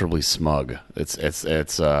Comfortably Smug. It's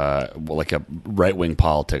like a right-wing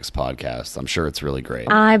politics podcast. I'm sure it's really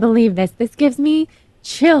great. I believe this. This gives me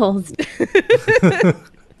chills.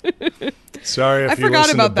 Sorry I if you forgot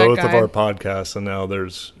listen to about that both of guy. our podcasts and now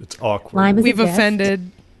it's awkward. Lime is We've a gift.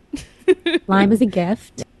 offended. Lime is a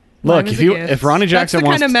gift. Look, Lime is a gift. if Ronnie Jackson That's the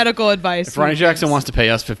wants kind of medical advice. if Ronnie he Jackson gives. wants to pay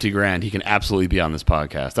us $50,000, he can absolutely be on this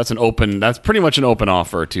podcast. That's pretty much an open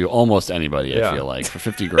offer to almost anybody. I Yeah. feel like for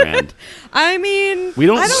 $50,000. I mean, We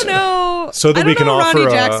don't- I don't know. So that I don't we can know offer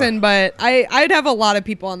Ronnie a- Jackson, but I'd have a lot of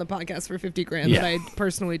people on the podcast for $50,000 Yeah. that I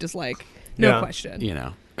personally dislike. No Yeah. question.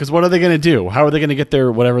 Because what are they going to do? How are they going to get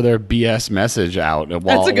their BS message out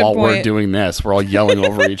while a good we're point. doing this? We're all yelling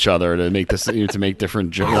over each other to make this to make different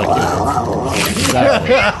jokes.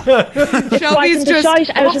 Exactly. Shelby's Frighten the just shite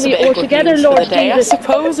out of me altogether, Lord Jesus.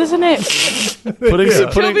 suppose, isn't it?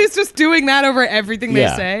 Shelby's just doing that over everything they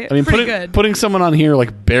say. I mean, Pretty good. putting someone on here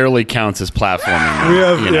like barely counts as platforming. We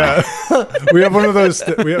have you know? we have one of those.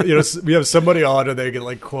 We have somebody on and they get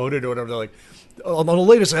like quoted or whatever. They're like, on the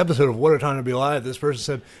latest episode of What a Time to Be Alive, this person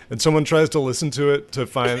said, and someone tries to listen to it to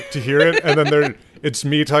hear it, and then it's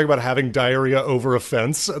me talking about having diarrhea over a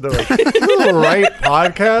fence. And they're like, "This is the right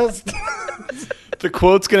podcast." The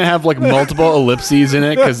quote's going to have like multiple ellipses in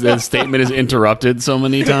it because the statement is interrupted so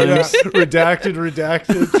many Yeah, times. redacted.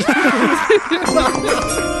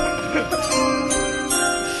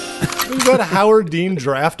 Is that Howard Dean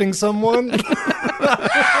drafting someone?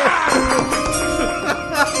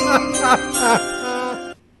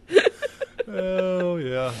 Oh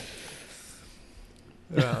yeah.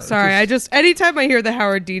 Sorry, I just anytime I hear the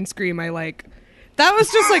Howard Dean scream, I like that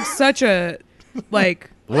was just like such a like.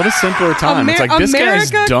 What a simpler time. It's like, this guy's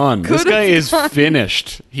America done. This could've guy is done-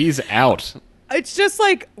 finished. He's out. It's just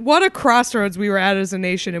like what a crossroads we were at as a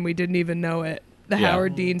nation, and we didn't even know it. The Yeah.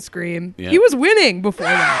 Howard Dean scream. Yeah. He was winning before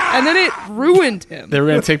that, and then it ruined him. They were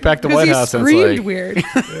going to take back the 'Cause White he House. And screamed it's like, weird.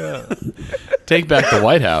 take back the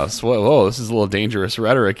White House. Whoa, this is a little dangerous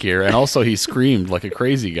rhetoric here. And also, he screamed like a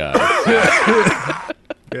crazy guy.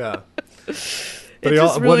 Yeah. It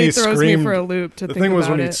just really throws me for a loop to the think thing was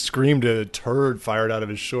about when he it. screamed a turd fired out of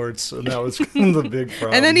his shorts, and that was the big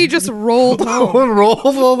problem. And then he just rolled home. rolled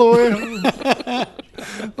all the way home.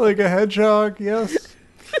 Like a hedgehog, yes.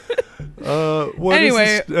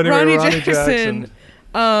 Anyway, Ronnie Jackson.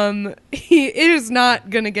 It is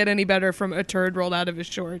not going to get any better from a turd rolled out of his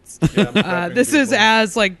shorts. This is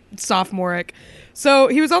as like sophomoric. So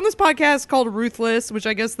he was on this podcast called Ruthless, which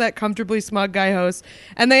I guess that Comfortably Smug guy hosts.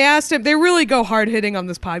 And they asked him, they really go hard hitting on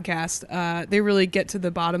this podcast. They really get to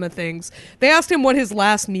the bottom of things. They asked him what his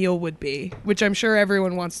last meal would be, which I'm sure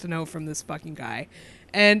everyone wants to know from this fucking guy.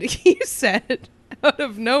 And he said, out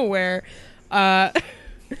of nowhere, I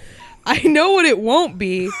know what it won't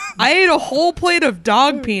be. I ate a whole plate of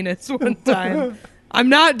dog peanuts one time. I'm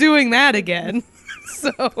not doing that again.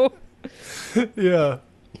 So, yeah.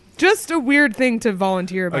 Just a weird thing to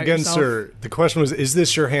volunteer about Again, yourself. sir, the question was, is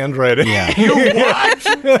this your handwriting? Yeah. You what?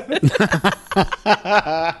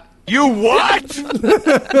 You what?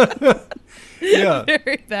 Yeah.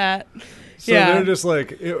 Very that. So yeah. they're just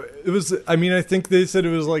like, it was, I mean, I think they said it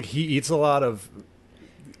was like he eats a lot of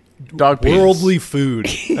Dog penis. worldly food.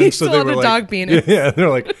 And eats a lot of dog penis. Yeah, they're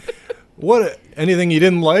like, what, anything you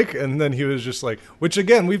didn't like? And then he was just like, which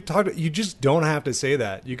again, we've talked, you just don't have to say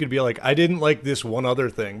that. You could be like, I didn't like this one other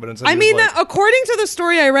thing. But instead I he was mean, like, according to the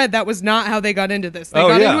story I read, that was not how they got into this. They Oh,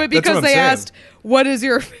 got yeah, into it that's what because I'm they saying. asked, what is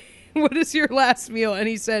your last meal? And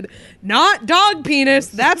he said, not dog penis,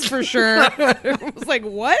 that's for sure. I was like,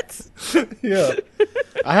 what? yeah.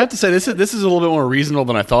 I have to say, this is a little bit more reasonable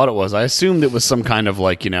than I thought it was. I assumed it was some kind of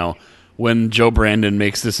like, when Joe Brandon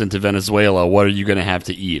makes this into Venezuela, what are you going to have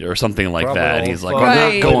to eat or something like Probably that? all He's like, fucking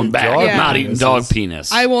I'm not going back. dog I'm not eating penises. dog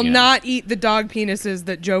penis. I will Yeah. not eat the dog penises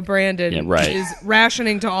that Joe Brandon right. is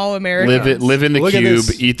rationing to all Americans. Live in the Look at cube,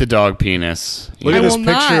 this. eat the dog penis. Look I at this will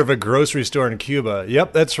picture not. of a grocery store in Cuba.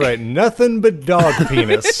 Yep, that's right. Nothing but dog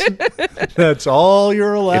penis. That's all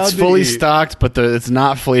you're allowed It's to fully eat. stocked, but it's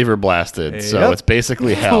not flavor blasted, so Yep. it's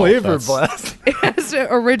basically hell. Flavor That's- blast. It's an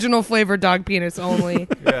original flavor dog penis only.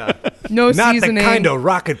 Yeah. No Not seasoning. the kind of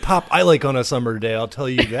rocket pop I like on a summer day, I'll tell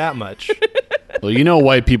you that much. Well, you know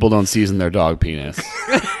white people don't season their dog penis.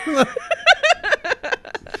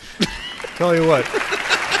 Tell you what,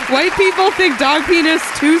 White people think dog penis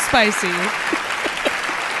too spicy.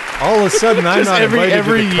 all of a sudden I'm Just not invited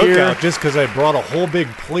every to the year. cookout just because I brought a whole big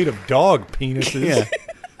plate of dog penises. Yeah.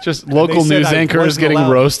 Just local said news I anchors wasn't getting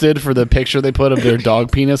allowed. roasted for the picture they put of their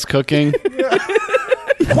dog penis cooking.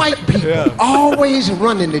 White people always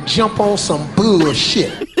running to jump on some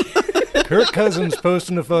bullshit. Kirk Cousins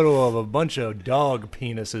posting a photo of a bunch of dog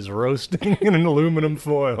penises roasting in an aluminum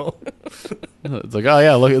foil. It's like, oh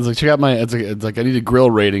yeah, look, it's like, check out my, it's like I need a grill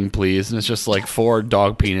rating, please. And it's just like 4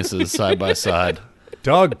 dog penises side by side.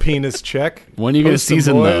 Dog penis check. When are you going to Post some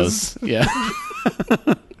season boys. those? Yeah.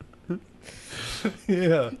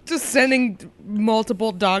 Yeah. Just sending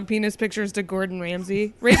multiple dog penis pictures to Gordon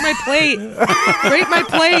Ramsay. Rate my plate. Rate my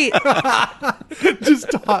plate.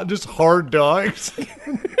 Just hard dogs.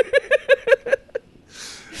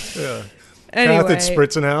 Yeah. Anyway. Kath at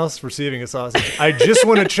Spritzenhaus receiving a sausage. I just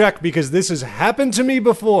want to check because this has happened to me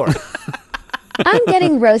before. I'm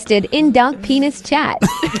getting roasted in dog penis chat.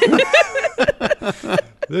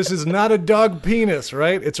 This is not a dog penis,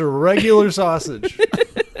 right? It's a regular sausage.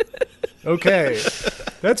 Okay.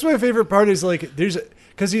 That's my favorite part is like,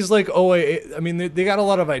 because he's like, oh, I mean, they got a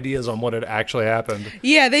lot of ideas on what had actually happened.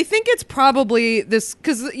 Yeah, they think it's probably this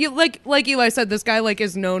because, like Eli said, this guy like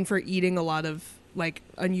is known for eating a lot of like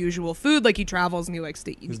unusual food. Like he travels and he likes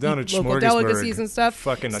to eat, He's down at local Smorgasburg, delicacies and stuff.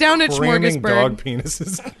 Fucking He's down at cramming Smorgasburg. dog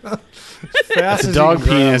penises. Fast It's a as dog he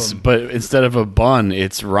can grab penis, them. but instead of a bun,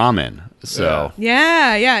 it's ramen. So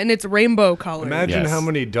Yeah, and it's rainbow color. Imagine Yes. how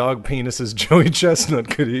many dog penises Joey Chestnut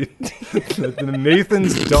could eat. The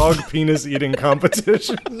Nathan's dog penis eating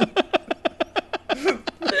competition.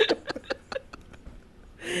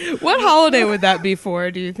 What holiday would that be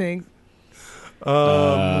for? Do you think?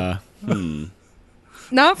 hmm.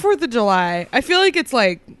 Not 4th of July. I feel like it's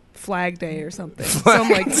like Flag Day or something. Some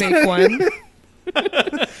like fake one.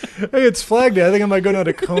 Hey, it's Flag Day. I think I might go down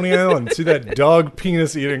to Coney Island and see that dog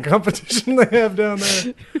penis eating competition they have down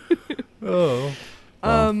there. Oh.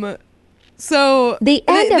 So The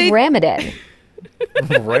end of Ramadan.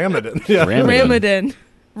 Ramadan. Yeah.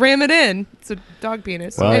 Ramadan. It's a dog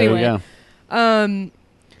penis. Well, anyway. there we go.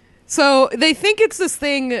 So they think it's this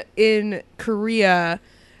thing in Korea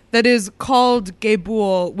that is called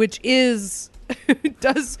gebul, which is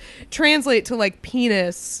does translate to like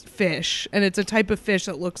penis fish, and it's a type of fish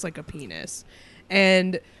that looks like a penis,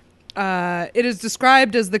 and it is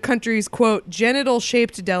described as the country's quote genital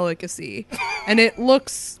shaped delicacy, and it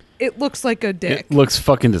looks like a dick. It looks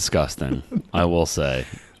fucking disgusting, I will say.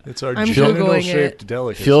 It's our I'm genital Googling shaped it.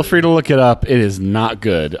 delicacy. Feel free to look it up. It is not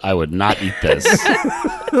good. I would not eat this.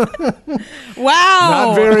 Wow,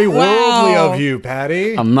 Not very worldly Wow. of you,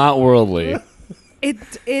 Patty. I'm not worldly.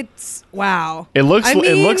 It's wow. It looks I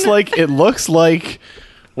it looks mean- like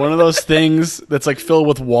one of those things that's like filled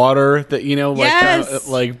with water that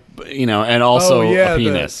like Yes. and also Oh, yeah, a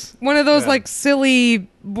penis. One of those like silly,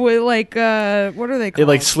 what are they called? It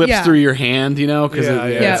like slips Yeah. through your hand, because Yeah,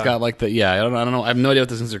 it's yeah. got like the I don't know. I have no idea what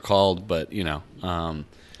those things are called, but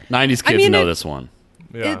 90s kids mean, know it- this one.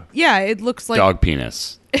 Yeah. It looks like Dog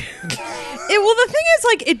penis. Well, the thing is,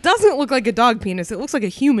 like, it doesn't look like a dog penis. It looks like a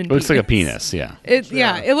human. It looks like a penis. Yeah.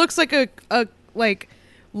 It looks like a like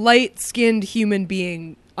light skinned human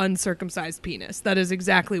being uncircumcised penis. That is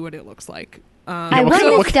exactly what it looks like. I won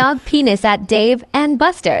this dog penis at Dave and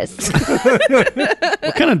Buster's.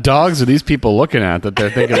 What kind of dogs are these people looking at that they're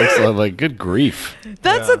thinking looks like good grief?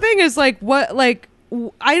 That's the thing is like what like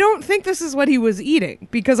I don't think this is what he was eating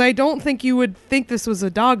because I don't think you would think this was a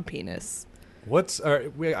dog penis.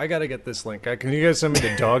 I gotta get this link. Can you guys send me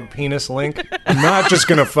the dog penis link? I'm not just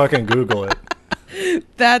gonna fucking Google it.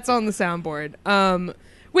 That's on the soundboard.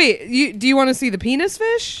 Wait, do you want to see the penis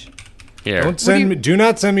fish? Here. Do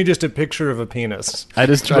not send me just a picture of a penis. I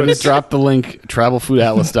just dropped the link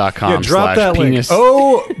travelfoodatlas.com. Yeah, drop that penis. link.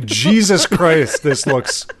 Oh, Jesus Christ, this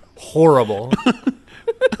looks horrible.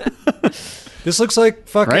 This looks like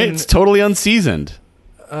fucking. Right? It's totally unseasoned.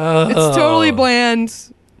 It's totally bland,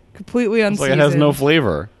 completely It's unseasoned. like it has no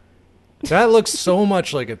flavor. That looks so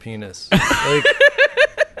much like a penis. Like,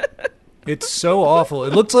 it's so awful.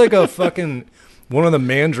 It looks like a fucking one of the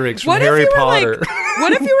mandrakes from Harry Potter.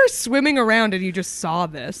 What if you were swimming around and you just saw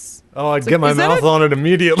this? Oh, I'd get my mouth on it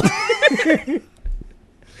immediately.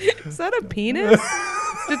 Is that a penis?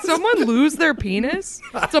 Did someone lose their penis?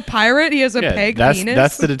 It's a pirate. He has a peg penis.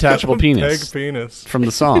 That's the detachable penis. Peg penis from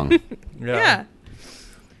the song. Yeah.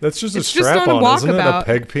 That's just It's a strap on, isn't it? A Walkabout.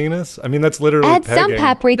 peg penis? I mean, that's literally Add pegging. some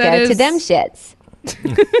paprika That to is- them shits.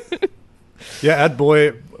 Yeah, add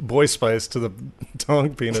boy spice to the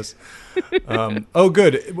tongue penis. Oh,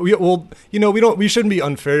 good. We shouldn't be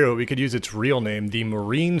unfair. We could use its real name, the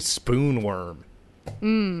marine spoonworm.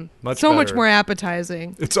 Much So much better. more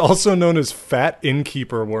appetizing. It's also known as fat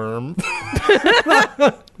innkeeper worm.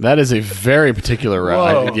 That is a very particular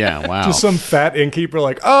Whoa. yeah, wow. Just some fat innkeeper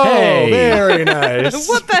like, oh, Hey. very nice.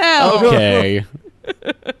 What the hell? Okay.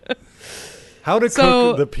 How to So-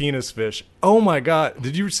 cook the penis fish. Oh my God.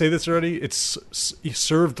 Did you say this already? It's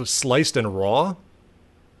served sliced and raw.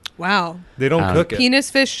 Wow. They don't cook it.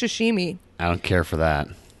 Penis fish sashimi. I don't care for that.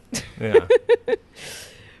 Yeah.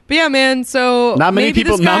 But yeah, man. So Not many maybe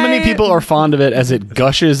people. this Not many guy- people are fond of it as it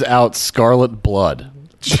gushes out scarlet blood.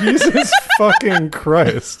 Jesus fucking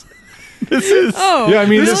Christ. This is. Oh, Yeah, I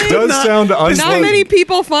mean, this really? does sound Not unpleasant. many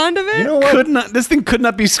people fond of it. You know what? This thing could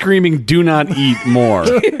not be screaming, "Do not eat more."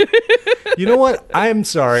 You know what? I'm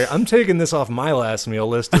sorry. I'm taking this off my last meal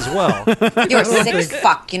list as well. You're a sick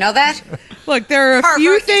fuck, you know that? Look, there are a few Pervert,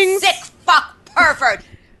 you things. sick fuck, pervert.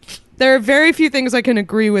 There are very few things I can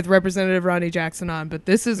agree with Representative Ronnie Jackson on, but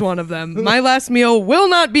this is one of them. My last meal will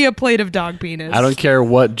not be a plate of dog penis. I don't care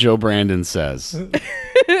what Joe Brandon says.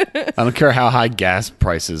 I don't care how high gas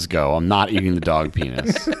prices go. I'm not eating the dog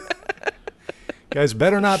penis. Guys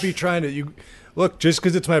better not be trying to look, just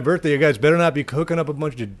because it's my birthday, you guys better not be cooking up a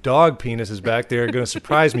bunch of dog penises back there. Going to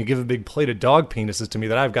surprise me, give a big plate of dog penises to me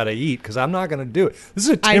that I've got to eat because I'm not going to do it. This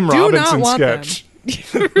is a I Tim do not Robinson want them. sketch.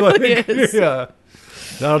 It really is. Yeah.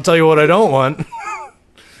 Now I'll tell you what I don't want.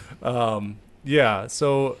 Yeah,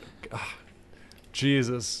 so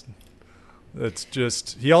Jesus. That's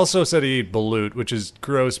just he also said he ate balut, which is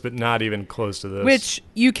gross but not even close to this. Which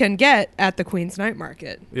you can get at the Queen's Night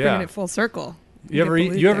Market. Yeah. Bringing it full circle. You ever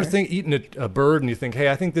get balut you ever there. think eating a bird and you think, hey,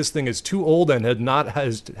 I think this thing is too old and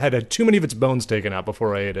had too many of its bones taken out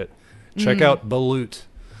before I ate it. Check out balut.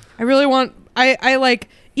 I really want I like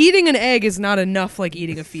eating an egg is not enough like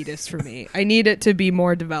eating a fetus for me. I need it to be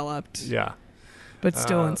more developed. Yeah. But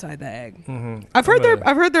still inside the egg. Mhm. I've heard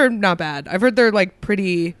they're not bad. I've heard they're like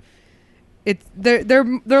pretty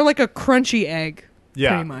they're like a crunchy egg. Yeah,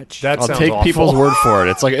 pretty much. that I'll sounds take awful. people's word for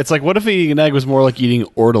it. It's like what if eating an egg was more like eating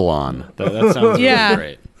ortolan? That sounds Yeah. really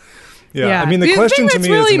great. Yeah, I mean the question thing to that's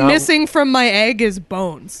me really is not missing from my egg is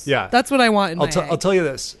bones. Yeah. That's what I want in my egg. I'll tell you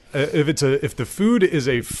this: if the food is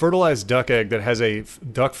a fertilized duck egg that has a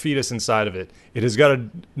duck fetus inside of it, it has got a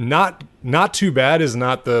not too bad is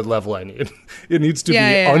not the level I need. It needs to be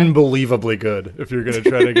unbelievably good if you're going to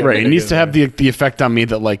try to get Right, an it egg needs in to have there. the effect on me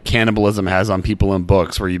that like cannibalism has on people in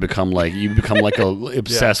books, where you become like a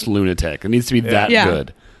obsessed lunatic. It needs to be that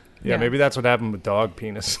good. Yeah, maybe that's what happened with dog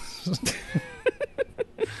penis.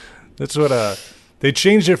 That's what they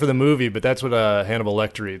changed it for the movie, but that's what Hannibal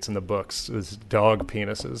Lecter eats in the books is dog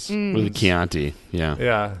penises. With the Chianti, yeah.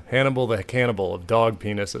 Yeah, Hannibal the cannibal of dog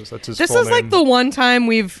penises. That's his This full is like name. the one time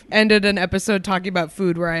we've ended an episode talking about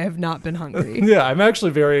food where I have not been hungry. Yeah, I'm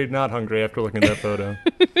actually very not hungry after looking at that photo.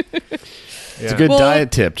 It's a good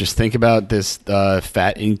diet tip. Just think about this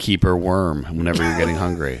fat innkeeper worm whenever you're getting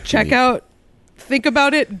hungry. Think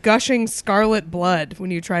about it gushing scarlet blood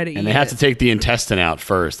when you try to eat And they have to take the intestine out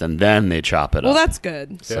first, and then they chop it Well, up. that's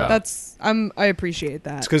good. Yeah. I appreciate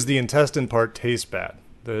that. It's because the intestine part tastes bad.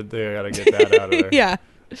 They got to get that out of there. Yeah.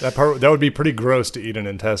 That would be pretty gross to eat an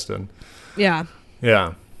intestine. Yeah.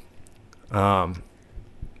 Yeah. Well,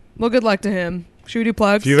 good luck to him. Should we do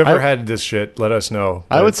plugs? If you've ever had this shit, let us know.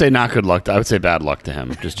 I would say not good luck. I would say bad luck to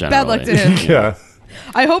him, just generally. Bad luck to him. Yeah.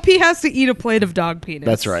 I hope he has to eat a plate of dog penis.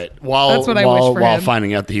 That's right. That's what I wish for while him.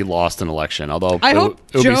 finding out that he lost an election, although I hope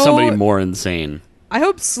it would be Joe- somebody more insane. I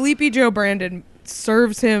hope Sleepy Joe Brandon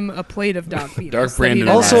serves him a plate of dog penis. Dark that he Brandon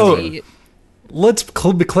then has also- to eat. Let's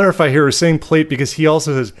clarify here. We're saying plate because he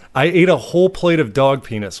also says, I ate a whole plate of dog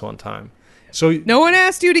penis one time. So No one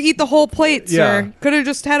asked you to eat the whole plate, sir. Yeah. Could have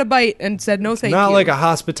just had a bite and said no thank not you. like a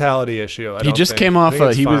hospitality issue. He just came off.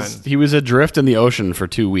 He was adrift in the ocean for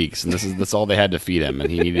 2 weeks, and that's all they had to feed him,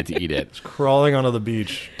 and he needed to eat it. crawling onto the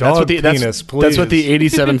beach. Dog penis, that's please. what the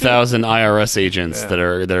 87,000 IRS agents that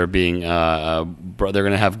are being they're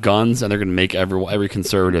going to have guns, and they're going to make every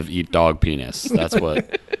conservative eat dog penis. That's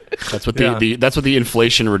what That's what that's what the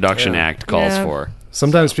Inflation Reduction Act calls for.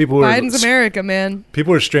 Sometimes people Biden's America, man.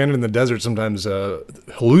 People are stranded in the desert. Sometimes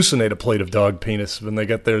hallucinate a plate of dog penis. When they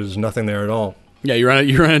get there, there's nothing there at all. Yeah, you're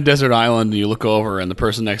on a desert island and you look over and the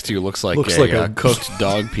person next to you looks like a cooked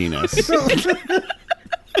dog penis.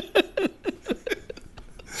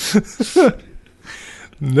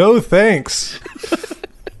 No thanks.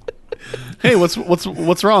 Hey,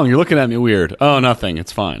 what's wrong? You're looking at me weird. Oh, nothing.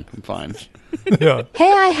 It's fine. I'm fine. Yeah.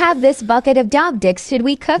 Hey, I have this bucket of dog dicks. Should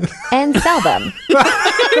we cook and sell them?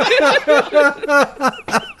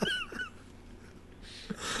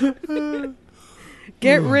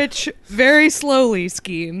 Get rich very slowly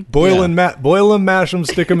scheme. Boil and mash them,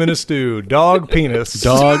 stick them in a stew. Dog penis.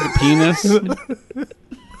 Dog penis.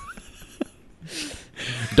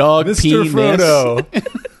 Dog Mr. penis. Frodo.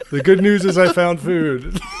 The good news is I found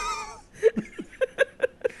food.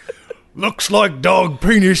 Looks like dog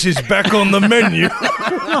penis is back on the menu.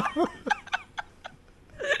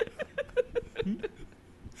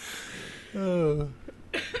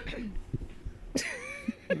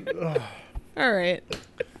 All right.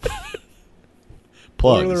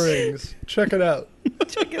 Plugs. Lord of the Rings. Check it out.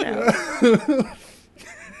 Check it out.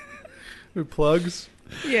 Plugs?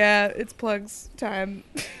 Yeah, it's plugs time.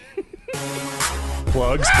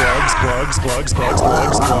 Plugs.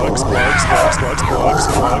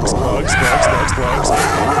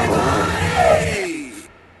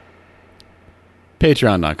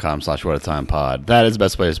 Patreon.com/whatatimepod. That is the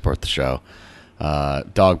best way to support the show.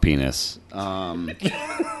 Dog penis. We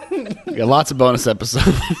got lots of bonus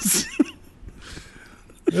episodes.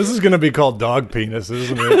 This is going to be called dog penis,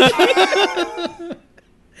 isn't it?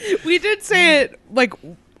 We did say it like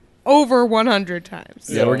over 100 times.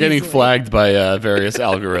 Yeah, we're getting flagged by various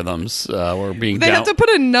algorithms. We're being They have to put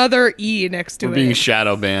another E next to it. We're being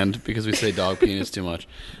shadow banned because we say dog penis too much.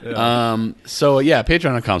 Yeah. So yeah,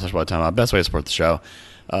 patreon.com/whatatimepod. Best way to support the show.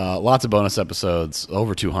 Lots of bonus episodes,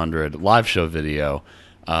 over 200. Live show video.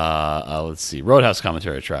 Let's see. Roadhouse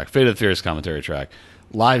commentary track. Fate of the Furious commentary track.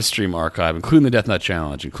 Live stream archive, including the Death Nut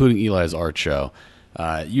Challenge, including Eli's art show.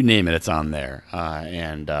 You name it, it's on there.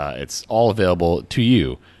 And it's all available to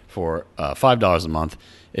you for $5 a month.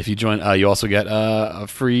 If you join, you also get a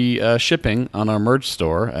free shipping on our merch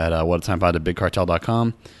store at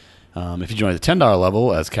whatatimepod@bigcartel.com. If you join the $10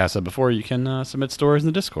 level, as Cass said before, you can submit stories in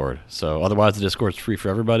the Discord. So otherwise, the Discord is free for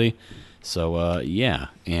everybody. So yeah,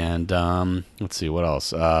 and let's see what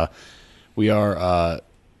else. We are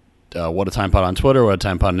What a Time Pod on Twitter, What a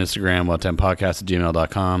Time Pod on Instagram,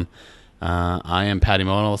 whatatimepodcast@gmail.com. I am Patty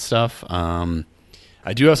Mo and all this stuff.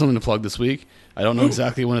 I do have something to plug this week. I don't know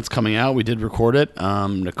exactly when it's coming out. We did record it.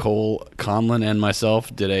 Nicole Conlon and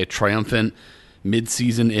myself did a triumphant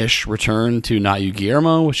mid-season-ish return to Not You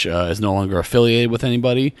Guillermo, which is no longer affiliated with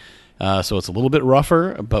anybody. So it's a little bit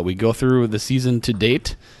rougher, but we go through the season to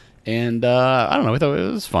date. And I don't know, we thought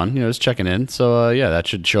it was fun, just checking in. So yeah, that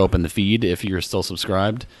should show up in the feed if you're still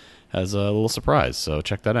subscribed as a little surprise. So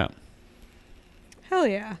check that out. Hell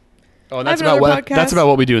yeah. Oh, and that's about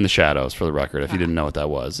what we do in the shadows, for the record. If you didn't know what that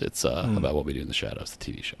was, it's about what we do in the shadows,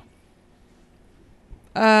 the TV show.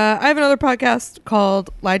 I have another podcast called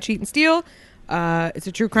Lie, Cheat, and Steal. It's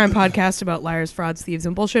a true crime podcast about liars, frauds, thieves,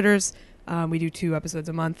 and bullshitters. We do 2 episodes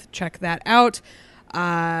a month. Check that out.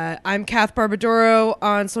 I'm Kath Barbadoro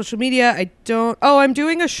on social media. I'm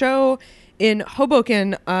doing a show in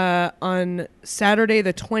Hoboken on Saturday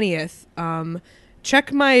the 20th.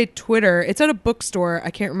 Check my Twitter. It's at a bookstore.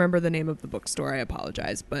 I can't remember the name of the bookstore. I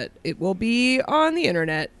apologize, but it will be on the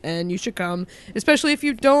internet, and you should come, especially if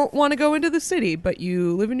you don't want to go into the city, but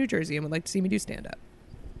you live in New Jersey and would like to see me do stand-up.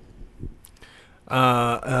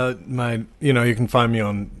 You can find me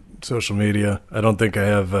on social media. I don't think I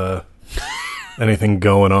have anything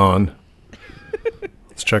going on.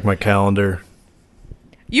 Let's check my calendar.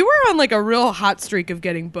 You were on like a real hot streak of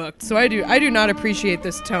getting booked, so I do not appreciate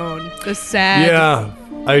this tone, this sad. Yeah,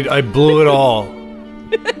 I blew it all.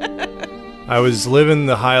 I was living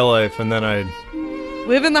the high life, and then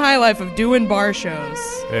living the high life of doing bar shows.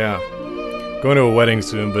 Yeah, going to a wedding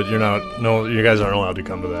soon, but you guys aren't allowed to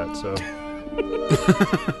come to that. So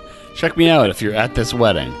check me out if you're at this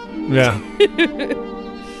wedding. Yeah.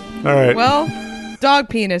 All right. Well, dog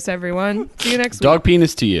penis, everyone. See you next week. Dog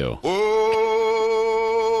penis to you. Oh,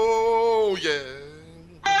 yeah.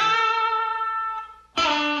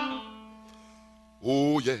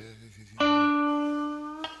 Oh, yeah.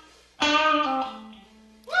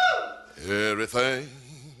 Everything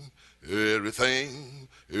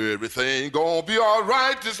gonna be all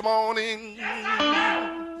right this morning.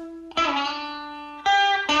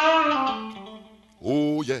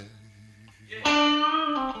 Oh, yeah.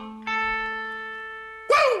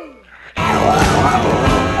 Woo!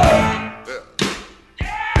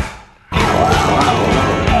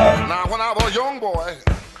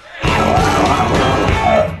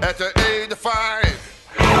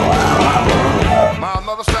 My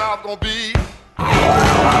mother said I was gonna be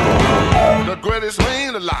the greatest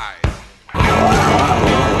man alive.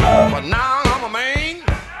 But now I'm a man,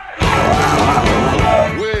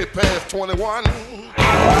 way past 21.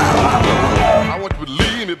 I want you to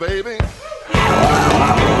believe me, baby.